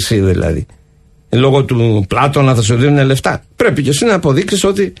είσαι εσύ δηλαδή? Λόγω του Πλάτωνα θα σου δίνουν λεφτά. Πρέπει και εσύ να αποδείξεις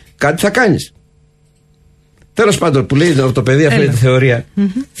ότι κάτι θα κάνεις. Τέλος πάντων, που λέει το παιδί αυτή τη θεωρία,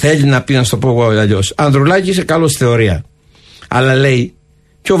 θέλει να πει, να σου το πω εγώ αλλιώς. Ανδρουλάκη, είσαι καλός στη θεωρία. Αλλά λέει,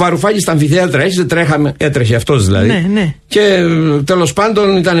 και ο Βαρουφάκης στα αμφιθέατρα έτρεχε αυτός δηλαδή. Ναι. Και τέλος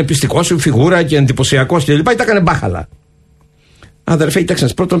πάντων ήταν πιστικός, φιγούρα και εντυπωσιακός κλπ. Τα έκανε μπάχαλα. Αδερφέ, κοιτάξτε,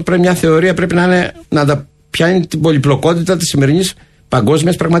 πρώτον πρέπει μια θεωρία να πιάνει την πολυπλοκότητα της σημερινής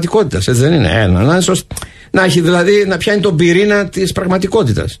παγκόσμιας πραγματικότητας. Έτσι δεν είναι? Να έχει δηλαδή να πιάνει τον πυρήνα της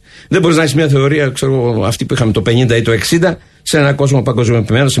πραγματικότητας. Δεν μπορείς να έχεις μια θεωρία, ξέρω, αυτή που είχαμε το 50 ή το 60, σε έναν κόσμο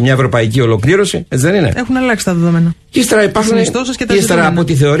παγκοσμιοποιημένο, σε μια ευρωπαϊκή ολοκλήρωση. Έτσι δεν είναι? Έχουν αλλάξει τα δεδομένα. Ύστερα από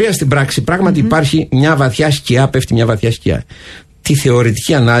τη θεωρία στην πράξη, πράγματι υπάρχει μια βαθιά σκιά, πέφτει μια βαθιά σκιά. Τη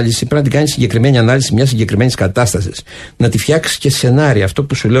θεωρητική ανάλυση πρέπει να την κάνει συγκεκριμένη ανάλυση μια συγκεκριμένη κατάσταση. Να τη φτιάξει και σενάρια. Αυτό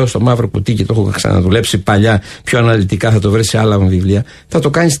που σου λέω στο μαύρο κουτί, και το έχω ξαναδουλέψει παλιά, πιο αναλυτικά, θα το βρει σε άλλα βιβλία. Θα το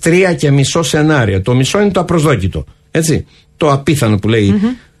κάνει 3,5 σενάρια. Το μισό είναι το απροσδόκητο. Έτσι. Το απίθανο που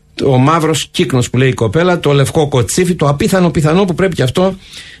λέει. Ο μαύρος κύκνος που λέει η κοπέλα, το λευκό κοτσίφι, το απίθανο πιθανό που πρέπει και αυτό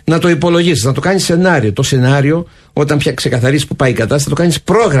να το υπολογίσει. Να το κάνει σενάριο. Το σενάριο, όταν πια ξεκαθαρίσει που πάει η κατάσταση, θα το κάνει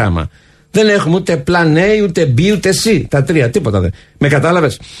πρόγραμμα. Δεν έχουμε ούτε πλάν A, ούτε B, ούτε C. Τα τρία, τίποτα δεν. Με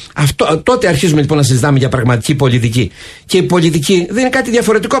κατάλαβες? Τότε αρχίζουμε λοιπόν να συζητάμε για πραγματική πολιτική. Και η πολιτική δεν είναι κάτι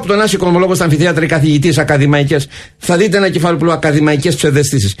διαφορετικό από το να είσαι οικονομολόγος στα αμφιθέατρα ή καθηγητής ακαδημαϊκές. Θα δείτε ένα κεφάλαιο που λέω ακαδημαϊκές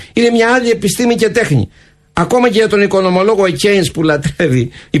ψευδαισθήσεις. Είναι μια άλλη επιστήμη και τέχνη. Ακόμα και για τον οικονομολόγο Keynes που λατρεύει,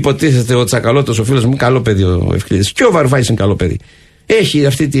 υποτίθεται ο Τσακαλώτος, ο φίλος μου, καλό παιδί ο Ευκλήδης. Και ο Βαρουφάκης είναι καλό παιδί. Έχει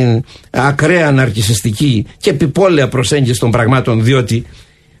αυτή την ακραία ναρκισσιστική και επιπόλαια προσέγγιση των πραγμάτων, διότι.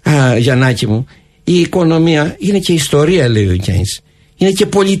 Γιαννάκη μου, η οικονομία είναι και ιστορία, λέει ο Κέινς. Είναι και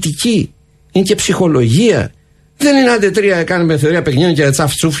πολιτική, είναι και ψυχολογία. Δεν είναι άντε τρία, κάνουμε θεωρία παιχνιδιών και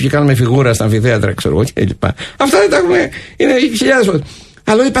τσαφ τσουφ και κάνουμε φιγούρα στα αμφιθέατρα, ξέρω εγώ κλπ. Αυτά δεν τα έχουμε, είναι χιλιάδες φορές.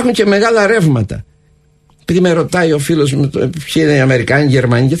 Αλλά υπάρχουν και μεγάλα ρεύματα. Επειδή με ρωτάει ο φίλος μου ποιοι είναι οι Αμερικάνοι, οι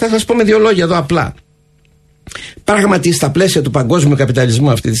Γερμανοί, και θα σας πω με δύο λόγια εδώ απλά. Πράγματι, στα πλαίσια του παγκόσμιου καπιταλισμού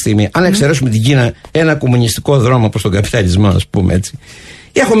αυτή τη στιγμή, αν εξαιρέσουμε την Κίνα, ένα κομμουνιστικό δρόμο προς τον καπιταλισμό, ας πούμε έτσι.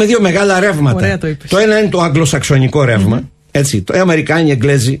 Έχουμε δύο μεγάλα ρεύματα. Το ένα είναι το αγγλοσαξονικό ρεύμα, έτσι, το Αμερικάνοι, οι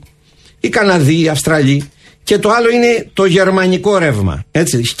Εγγλέζοι, οι Καναδοί, οι Αυστραλοί, και το άλλο είναι το γερμανικό ρεύμα,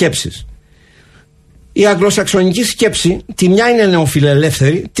 έτσι, σκέψεις. Η αγγλοσαξονική σκέψη, τη μια είναι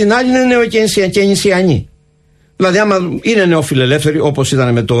νεοφιλελεύθερη, την άλλη είναι νεοκεινσιανή. Δηλαδή, άμα είναι νεοφιλελεύθεροι, όπως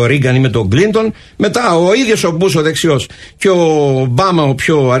ήταν με το Ρίγκαν ή με τον Κλίντον, μετά ο ίδιος ο Μπούς ο δεξιός και ο Ομπάμα ο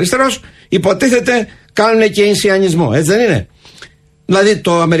πιο αριστερός, υποτίθεται κάνουν κεινσιανισμό, έτσι δεν είναι? Δηλαδή,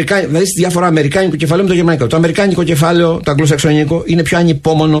 στη διάφορα αμερικάνικο κεφάλαιο με το γερμανικό. Το αμερικάνικο κεφάλαιο, το αγγλοσαξονικό, είναι πιο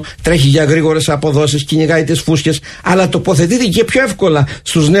ανυπόμονο, τρέχει για γρήγορες αποδόσεις, κυνηγάει τις φούσκες, αλλά τοποθετείται και πιο εύκολα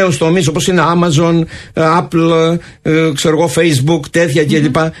στους νέους τομείς όπως είναι Amazon, Apple, Facebook, τέτοια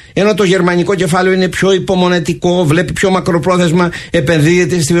κλπ. Ενώ το γερμανικό κεφάλαιο είναι πιο υπομονετικό, βλέπει πιο μακροπρόθεσμα,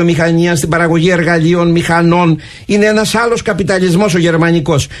 επενδύεται στη βιομηχανία, στην παραγωγή εργαλείων, μηχανών. Είναι ένας άλλος καπιταλισμός ο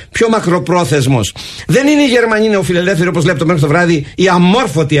γερμανικός, πιο μακροπρόθεσμος. Δεν είναι οι Γερμανοί νεοφιλελεύθεροι όπως βλέπετε μέχρι το βράδυ, η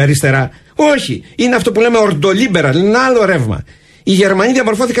αμόρφωτη αριστερά. Όχι, είναι αυτό που λέμε ορντολίμπεραλ, είναι άλλο ρεύμα. Οι Γερμανοί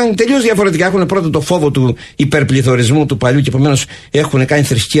διαμορφώθηκαν τελείως διαφορετικά. Έχουν πρώτα το φόβο του υπερπληθωρισμού του παλιού και επομένως έχουν κάνει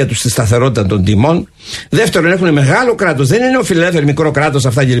θρησκεία τους στη σταθερότητα των τιμών. Δεύτερον, έχουν μεγάλο κράτος. Δεν είναι οφειλελεύθεροι μικρό κράτος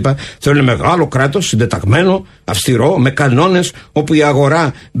αυτά κλπ. Θέλουν μεγάλο κράτος, συντεταγμένο, αυστηρό, με κανόνες, όπου η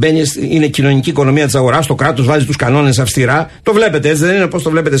αγορά μπαίνει, είναι κοινωνική οικονομία της αγοράς. Το κράτος βάζει τους κανόνες αυστηρά. Το βλέπετε έτσι, δεν είναι όπως το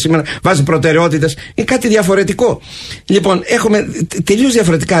βλέπετε σήμερα. Βάζει προτεραιότητες. Είναι κάτι διαφορετικό. Λοιπόν, έχουμε τελείως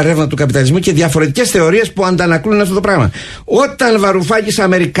διαφορετικά ρεύματα του καπιταλισμού και διαφορετικές θεωρίες που αντανακλούν αυτό το πράγμα. Όταν Βαρουφάκης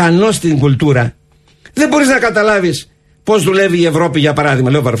Αμερικανός στην κουλτούρα, δεν μπορείς να καταλάβεις πώς δουλεύει η Ευρώπη, για παράδειγμα.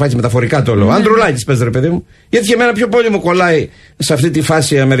 Λέω Βαρουφάκης μεταφορικά το λέω. Ανδρουλάκης πες ρε παιδί μου. Γιατί για μένα πιο πολύ μου κολλάει σε αυτή τη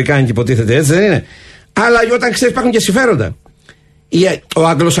φάση η Αμερικάνικη, υποτίθεται, έτσι δεν είναι. Αλλά όταν ξέρεις υπάρχουν και συμφέροντα. Ο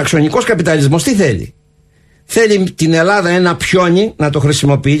αγγλοσαξονικός καπιταλισμός τι θέλει? Θέλει την Ελλάδα ένα πιόνι να το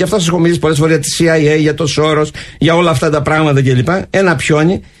χρησιμοποιεί. Γι' αυτό σας έχω μιλήσει πολλές φορές για τη CIA, για το Σόρος, για όλα αυτά τα πράγματα κλπ. Ένα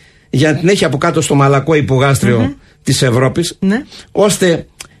πιόνι για να την έχει από κάτω στο μαλακό υπογάστριο της Ευρώπης, ώστε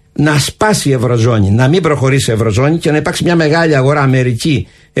να σπάσει η Ευρωζώνη, να μην προχωρήσει η Ευρωζώνη και να υπάρξει μια μεγάλη αγορά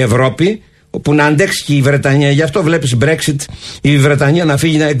Αμερική-Ευρώπη, όπου να αντέξει και η Βρετανία. Γι' αυτό βλέπεις Brexit, η Βρετανία να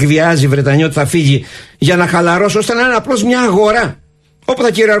φύγει, να εκβιάζει η Βρετανία ότι θα φύγει για να χαλαρώσει, ώστε να είναι απλώς μια αγορά όπου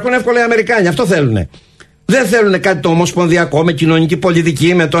θα κυριαρχούν εύκολα οι Αμερικάνοι. Αυτό θέλουν. Δεν θέλουν κάτι το ομοσπονδιακό με κοινωνική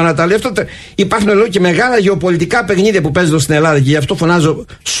πολιτική, με το Ανατολή. Υπάρχουν λόγω και μεγάλα γεωπολιτικά παιχνίδια που παίζονται στην Ελλάδα και γι' αυτό φωνάζω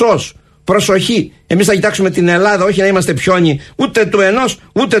σως. Προσοχή, εμείς θα κοιτάξουμε την Ελλάδα, όχι να είμαστε πιόνι ούτε του ενός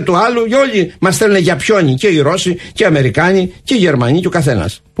ούτε του άλλου. Και όλοι μας θέλουν για πιόνι. Και οι Ρώσοι και οι Αμερικάνοι και οι Γερμανοί και ο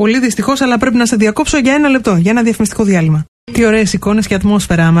καθένας. Πολύ δυστυχώς, αλλά πρέπει να σε διακόψω για ένα λεπτό, για ένα διαφημιστικό διάλειμμα. Τι ωραίες εικόνες και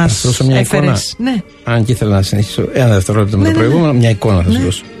ατμόσφαιρα μας έφερες. Μια εικόνα. Ναι. Αν και ήθελα να συνεχίσω ένα δευτερόλεπτο με το προηγούμενο, μια εικόνα θα σου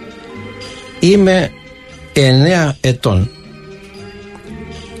δώσω. Είμαι 9 ετών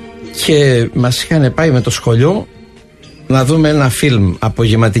και μας είχαν πάει με το σχολείο να δούμε ένα φιλμ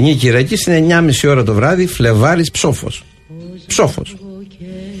απογευματινή Κυριακή στην 9.30 ώρα το βράδυ, Φλεβάρης, Ψόφος.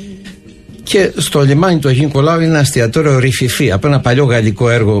 Και στο λιμάνι του Αγίου Νικολάου είναι ένα εστιατόριο Ρηφιφή, από ένα παλιό γαλλικό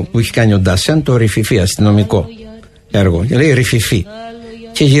έργο που έχει κάνει ο Ντασέν, το Ρηφιφή, αστυνομικό έργο. Και λέει Ρηφιφή.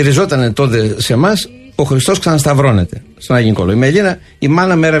 Και γυριζόταν τότε σε εμάς, ο Χριστός ξανασταυρώνεται στον Αγίου Νικολάου. Η Μελίνα, η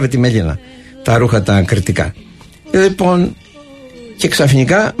μάνα μέραβε τη Μελίνα. Τα ρούχα τα κριτικά. Λοιπόν, και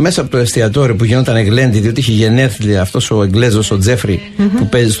ξαφνικά μέσα από το εστιατόριο που γινόταν εγκλέντη, διότι είχε γενέθλια αυτός ο Εγγλέζος, ο Τζέφρι, που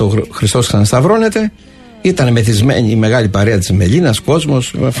παίζει στο Χριστός ξανασταυρώνεται, ήταν μεθυσμένη η μεγάλη παρέα της Μελίνας,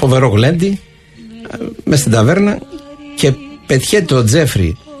 κόσμος, φοβερό γλέντι, μέσα στην ταβέρνα, και πετιέται ο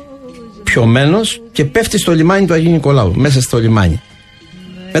Τζέφρι πιωμένος και πέφτει στο λιμάνι του Αγίου Νικολάου, μέσα στο λιμάνι.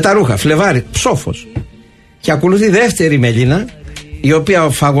 Με τα ρούχα, Φλεβάρι, Ψόφος. Και ακολουθεί δεύτερη Μελίνα, η οποία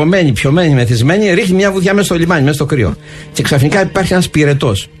φαγωμένη, πιωμένη, μεθυσμένη, ρίχνει μια βουδιά μέσα στο λιμάνι, μέσα στο κρύο. Και ξαφνικά υπάρχει ένας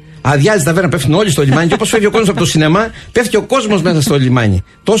πυρετός. Αδειάζει τα βέρνα, πέφτουν όλοι στο λιμάνι. Και όπως φεύγει ο κόσμος από το σινεμά, πέφτει ο κόσμος μέσα στο λιμάνι.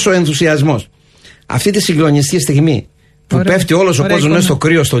 Τόσο ενθουσιασμός. Αυτή τη συγκλονιστική στιγμή που πέφτει όλος ο κόσμος μέσα στο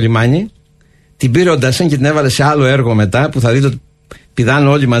κρύο στο λιμάνι, την πήρε ο Ντασέν και την έβαλε σε άλλο έργο μετά, που θα δείτε ότι πηδάνε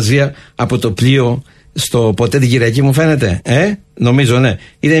όλοι μαζί από το πλοίο στο Ποτέ την Κυριακή, μου φαίνεται. Νομίζω, ναι.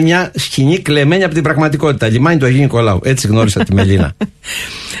 Είναι μια σκηνή κλεμμένη από την πραγματικότητα. Λιμάνι του Αγίου Νικολάου. Έτσι γνώρισα τη Μελίνα.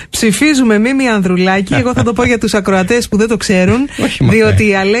 Ψηφίζουμε Μίμη Ανδρουλάκη. Εγώ θα το πω για τους ακροατές που δεν το ξέρουν. Διότι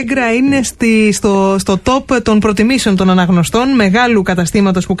η Αλέγκρα είναι στο top των προτιμήσεων των αναγνωστών μεγάλου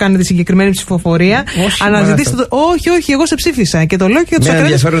καταστήματος που κάνει τη συγκεκριμένη ψηφοφορία. Αναζητήστε το. Όχι, εγώ σε ψήφισα. Και το λέω και για τους ακροατές.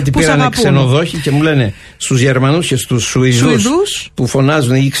 Με ενδιαφέρον ότι πήραν ξενοδόχοι και μου λένε στους Γερμανούς και στους Σουηδούς που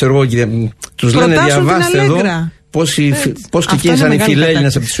φωνάζουν ή ξέρω εγώ, τους λένε διαβάστε εδώ. Πώς ξεκίνησαν οι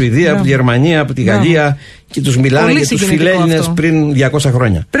φιλέλληνες από τη Σουηδία, από τη Γερμανία, από τη Γαλλία και τους μιλάνε για τους φιλέλληνες πριν 200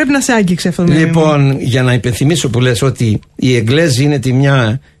 χρόνια. Πρέπει να σε άγγιξε αυτό. Λοιπόν, για να υπενθυμίσω που λες ότι οι Εγγλέζοι είναι τη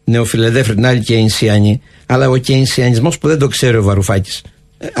μια νεοφιλελεύθερη, την άλλη κεϊνσιανή, αλλά ο κεϊνσιανισμός που δεν το ξέρει ο Βαρουφάκης,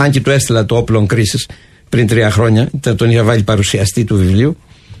 αν και του έστειλα το όπλων κρίσης πριν 3 χρόνια, τον είχα βάλει παρουσιαστή του βιβλίου,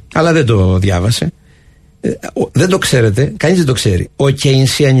 αλλά δεν το διάβασε. Δεν το ξέρετε, κανείς δεν το ξέρει. Ο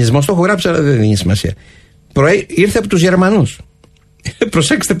κεϊνσιανισμός, το έχω γράψει, αλλά δεν έχει σημασία. Ήρθε από τους Γερμανούς.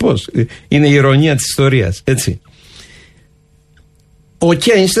 Προσέξτε πώς. Είναι η ηρωνία της ιστορίας. Έτσι. Ο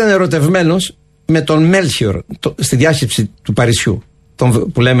Κέινς ήταν ερωτευμένος με τον Μέλχιορ στη διάσκεψη του Παρισιού.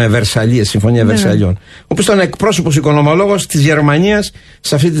 Που λέμε Βερσαλίες, Συμφωνία Βερσαλιών. Ο οποίος ήταν εκπρόσωπος οικονομολόγος της Γερμανίας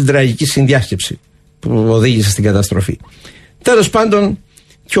σε αυτή την τραγική συνδιάσκεψη που οδήγησε στην καταστροφή. Τέλος πάντων,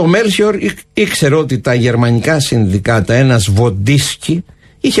 και ο Μέλχιορ ήξερε ότι τα γερμανικά συνδικάτα, ένας Βοντίσκι,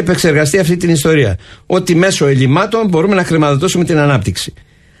 είχε επεξεργαστεί αυτή την ιστορία. Ότι μέσω ελλημάτων μπορούμε να χρηματοδοτήσουμε την ανάπτυξη.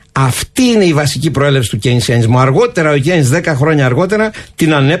 Αυτή είναι η βασική προέλευση του κεϊνσιανισμού. Αργότερα ο Κέινς, 10 χρόνια αργότερα,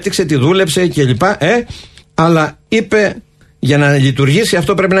 την ανέπτυξε, τη δούλεψε κλπ. Αλλά είπε, για να λειτουργήσει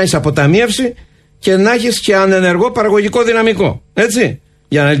αυτό πρέπει να έχεις αποταμίευση και να έχεις και ανενεργό παραγωγικό δυναμικό. Έτσι.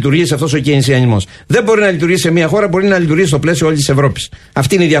 για να λειτουργήσει αυτός ο κεινσιανισμός. Δεν μπορεί να λειτουργήσει σε μια χώρα, μπορεί να λειτουργήσει στο πλαίσιο όλης της Ευρώπης.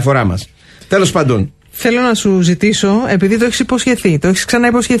 Αυτή είναι η διαφορά μας. Τέλος πάντων. Θέλω να σου ζητήσω, επειδή το έχεις υποσχεθεί, το έχεις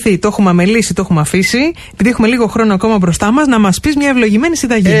ξαναυποσχεθεί, το έχουμε αμελήσει, το έχουμε αφήσει, επειδή έχουμε λίγο χρόνο ακόμα μπροστά μας, να μας πεις μια ευλογημένη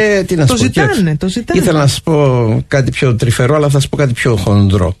συνταγή. Τι να το σου ζητάνε, το ζητάνε. Ήθελα να σας πω κάτι πιο τρυφερό, αλλά θα σας πω κάτι πιο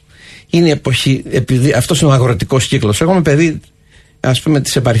χοντρό. Είναι η εποχή, επειδή αυτός είναι ο αγροτικός κύκλος. Εγώ είμαι παιδί, ας πούμε,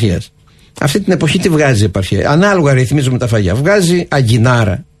 της επαρχίας. Αυτή την εποχή τι βγάζει η επαρχία? Ανάλογα ρυθμίζουμε τα φαγιά. Βγάζει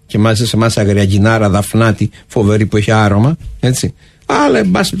αγκινάρα, και μάλιστα σε εμάς αγκινάρα δαφνάτη, φοβερή που έχει άρωμα, έτσι. Αλλά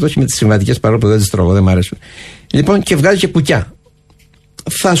εν πάση περιπτώσει με τις συμβατικές, παρόλο που δεν τις τρώγω, δεν μ' αρέσουν. Λοιπόν, και βγάζει και κουκιά.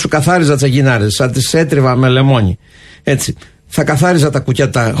 Θα σου καθάριζα τις αγκινάρες, θα τις έτριβα με λεμόνι. Έτσι. Θα καθάριζα τα κουκιά,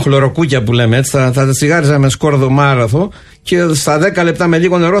 τα χλωροκούκια που λέμε, έτσι. Θα τα τσιγάριζα με σκόρδο μάραθο και στα 10 λεπτά με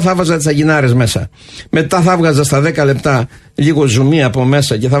λίγο νερό θα βάζα τις αγκινάρες μέσα. Μετά θα βγάζα στα 10 λεπτά λίγο ζουμί από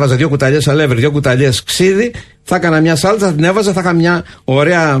μέσα και θα βάζα 2 κουταλιές αλεύρι, 2 κουταλιές ξύδι. Θα έκανα μια σάλτσα, θα την έβαζα, θα είχα μια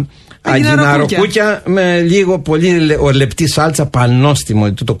ωραία αγκιναροκούκια με λίγο πολύ λεπτή σάλτσα,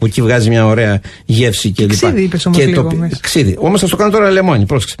 πανόστιμο. Το κουκί βγάζει μια ωραία γεύση κλπ. Ξύδι είπες όμως λίγο μέσα. Ξύδι. Όμως θα στο κάνω τώρα λεμόνι,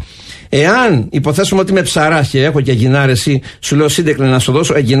 πρόσεξε. Εάν υποθέσουμε ότι είμαι ψαράς και έχω και αγκινάρες ή σου λέω σύντεκλε να σου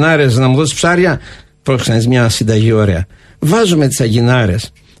δώσω αγκινάρες να μου δώσεις ψάρια, πρόσεξε μια συνταγή ωραία. Βάζουμε τις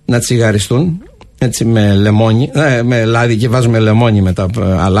αγκινάρες να τσιγαριστούν, έτσι με λεμόνι, με λάδι και βάζουμε λεμόνι με τα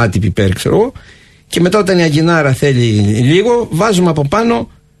αλάτι, πιπέρι, ξέρω εγώ. Και μετά όταν η αγκινάρα θέλει λίγο, βάζουμε από πάνω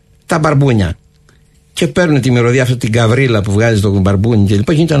τα μπαρμπούνια. Και παίρνουν τη μυρωδιά αυτή την καβρίλα που βγάζει το μπαρμπούνι και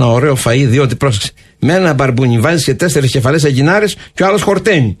λοιπόν γίνεται ένα ωραίο φαΐ, διότι πρόσεξε. Με ένα μπαρμπούνι βάζει και 4 κεφαλές αγκινάρες και ο άλλος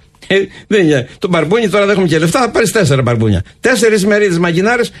χορταίνει. Δεν είναι. Το μπαρμπούνι τώρα δεν έχουμε και λεφτά, θα πάρεις 4 μπαρμπούνια. 4 μερίδες με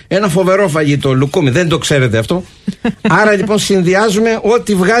αγκινάρες, ένα φοβερό φαγητό, λουκούμι. Δεν το ξέρετε αυτό. Άρα λοιπόν συνδυάζουμε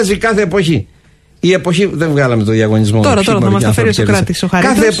ό,τι βγάζει κάθε εποχή. Η εποχή, δεν βγάλαμε το διαγωνισμό. Τώρα θα μας τα φέρει ο Σοκράτης, ο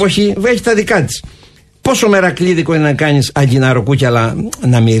Χαρίτος. Κάθε εποχή έχει τα δικά της. Πόσο μερακλίδικο είναι να κάνεις αγκιναροκούκι, αλλά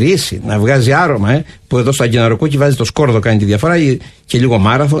να μυρίσει, να βγάζει άρωμα, που εδώ στο αγκιναροκούκι βάζει το σκόρδο, κάνει τη διαφορά, και λίγο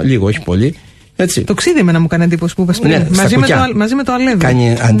μάραθο, λίγο, όχι πολύ. Έτσι. Το ξύδι να μου κάνει εντύπωση που είπες πριν. Ναι, μαζί με το αλεύρι.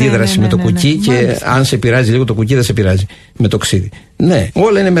 Κάνει αντίδραση με το κουκί και μάλιστα. Αν σε πειράζει λίγο το κουκί, δεν σε πειράζει με το ξύδι. Ναι,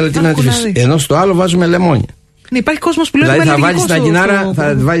 όλα είναι μελετημένα. Ενώ στο άλλο βάζουμε λεμόνι. Ναι, υπάρχει κόσμος που λέει δηλαδή θα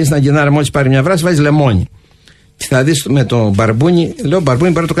βάλεις την αγκινάρα, μόλις πάρει μια βράση, βάζεις λεμόνι. Και θα δεις με το μπαρμπούνι, λέω μπαρμπούνι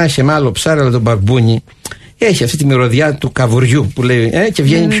μπορεί να το κάνεις και με άλλο ψάρι, αλλά το μπαρμπούνι έχει αυτή τη μυρωδιά του καβουριού που λέει και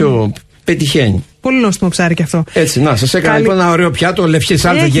βγαίνει πιο. Πετυχαίνει. Πολύ νόστιμο ψάρι και αυτό. Έτσι, να σας έκανα λοιπόν ένα ωραίο πιάτο, λευκή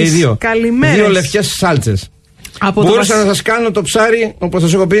σάλτσα και οι δύο. Καλημέρες. 2 λευκές σάλτσες. Μπορούσα να σας κάνω το ψάρι, όπως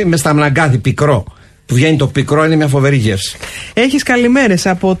σας έχω πει, με σταμναγκάδι πικρό. Που βγαίνει το πικρό, είναι μια φοβερή γεύση. Έχεις καλημέρες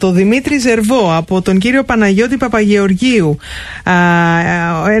από τον Δημήτρη Ζερβό, από τον κύριο Παναγιώτη Παπαγεωργίου,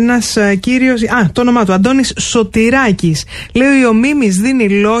 ένας κύριος, το όνομά του, Αντώνης Σωτηράκης. Λέει ο Μίμης δίνει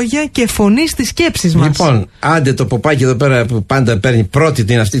λόγια και φωνή στις σκέψεις μας. Λοιπόν, άντε το ποπάκι εδώ πέρα που πάντα παίρνει πρώτη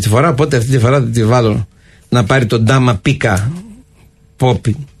την αυτή τη φορά, οπότε αυτή τη φορά θα τη βάλω να πάρει τον Ντάμα Πίκα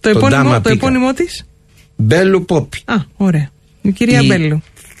Πόπι. Το επώνυμό της? Μπέλου Πόπι. Ωραία. Η κυρία Μπέλου.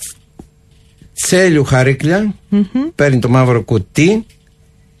 Τσέλιου Χαρίκλια, παίρνει το μαύρο κουτί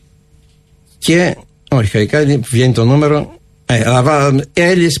και όχι χαρικά βγαίνει το νούμερο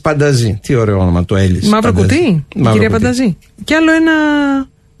Έλλης Πανταζή. Τι ωραίο όνομα το Έλλης μαύρο Πανταζή. Κουτί, κυρία Πανταζή. Και άλλο ένα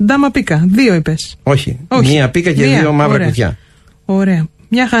Ντάμα Πίκα. 2 είπες? Όχι. Μία πίκα και 2 μαύρα κουτιά. Ωραία.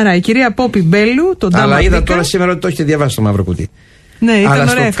 Μια χαρά. Η κυρία Πόπι Μπέλου, τον Ντάμα Πίκα. Αλλά είδα τώρα σήμερα ότι το έχετε διαβάσει το μαύρο κουτί. Ναι, ήταν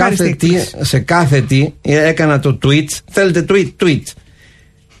αλλά ωραία, σε κάθε τι έκανα το tweet. Θέλετε tweet.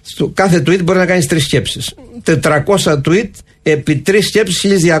 Στο κάθε tweet μπορεί να κάνεις 3 σκέψεις. 400 tweet επί 3 σκέψεις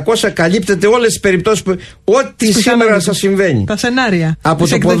 1200 καλύπτεται όλες τις περιπτώσεις που ό,τι σήμερα σας συμβαίνει. Τα σενάρια. Από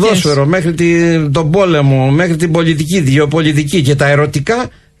το ποδόσφαιρο μέχρι τον πόλεμο, μέχρι την πολιτική, γεωπολιτική και τα ερωτικά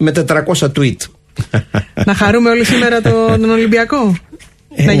με 400 tweet. Να χαρούμε όλοι σήμερα τον Ολυμπιακό.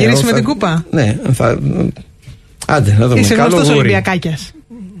 Να γυρίσουμε την κούπα. Ναι, άντε να δούμε. Είσαι γνωστός Ολυμπιακάκιας.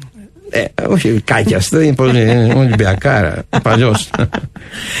 Όχι κάκιας, δεν είναι πολύ Ολυμπιακάρα, παλιός.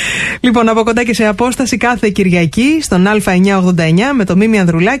 Λοιπόν, από κοντά και σε απόσταση κάθε Κυριακή στον Α989 με το Μίμη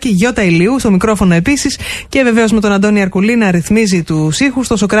Ανδρουλάκη, Γιώτα Ηλίου στο μικρόφωνο επίσης και βεβαίως με τον Αντώνη Αρκουλή να ρυθμίζει τους ήχους,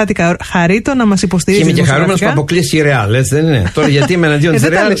 το Σοκράτη Χαρίτο να μας υποστηρίζει. Και είμαι και χαρούμενος που αποκλείσει η Ρεάλ, έτσι δεν είναι? Τώρα γιατί είμαι εναντίον της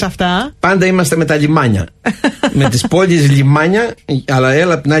Ρεάλ? Πάντα είμαστε με τα λιμάνια. Με τις πόλεις λιμάνια, αλλά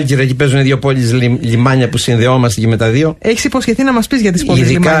έλα από την άλλη Κυριακή παίζουν 2 πόλεις λιμάνια που συνδεόμαστε και με τα 2. Έχεις υποσχεθεί να μας πεις για τις πόλεις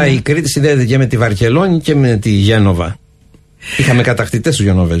λιμάνια. Ειδικά η Κρήτη συνδέεται και με τη Βαρκελόνη και με τη Γένοβα. Είχαμε κατακτητές του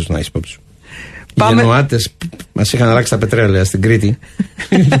Γενοβέζους, να έχεις υπόψη. Οι Γενοάτες μας είχαν αλλάξει τα πετρέλαια στην Κρήτη.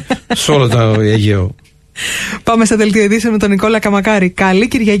 Σε όλο το Αιγαίο. Πάμε στα δελτία ειδήσεων με τον Νικόλα Καμακάρη. Καλή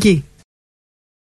Κυριακή.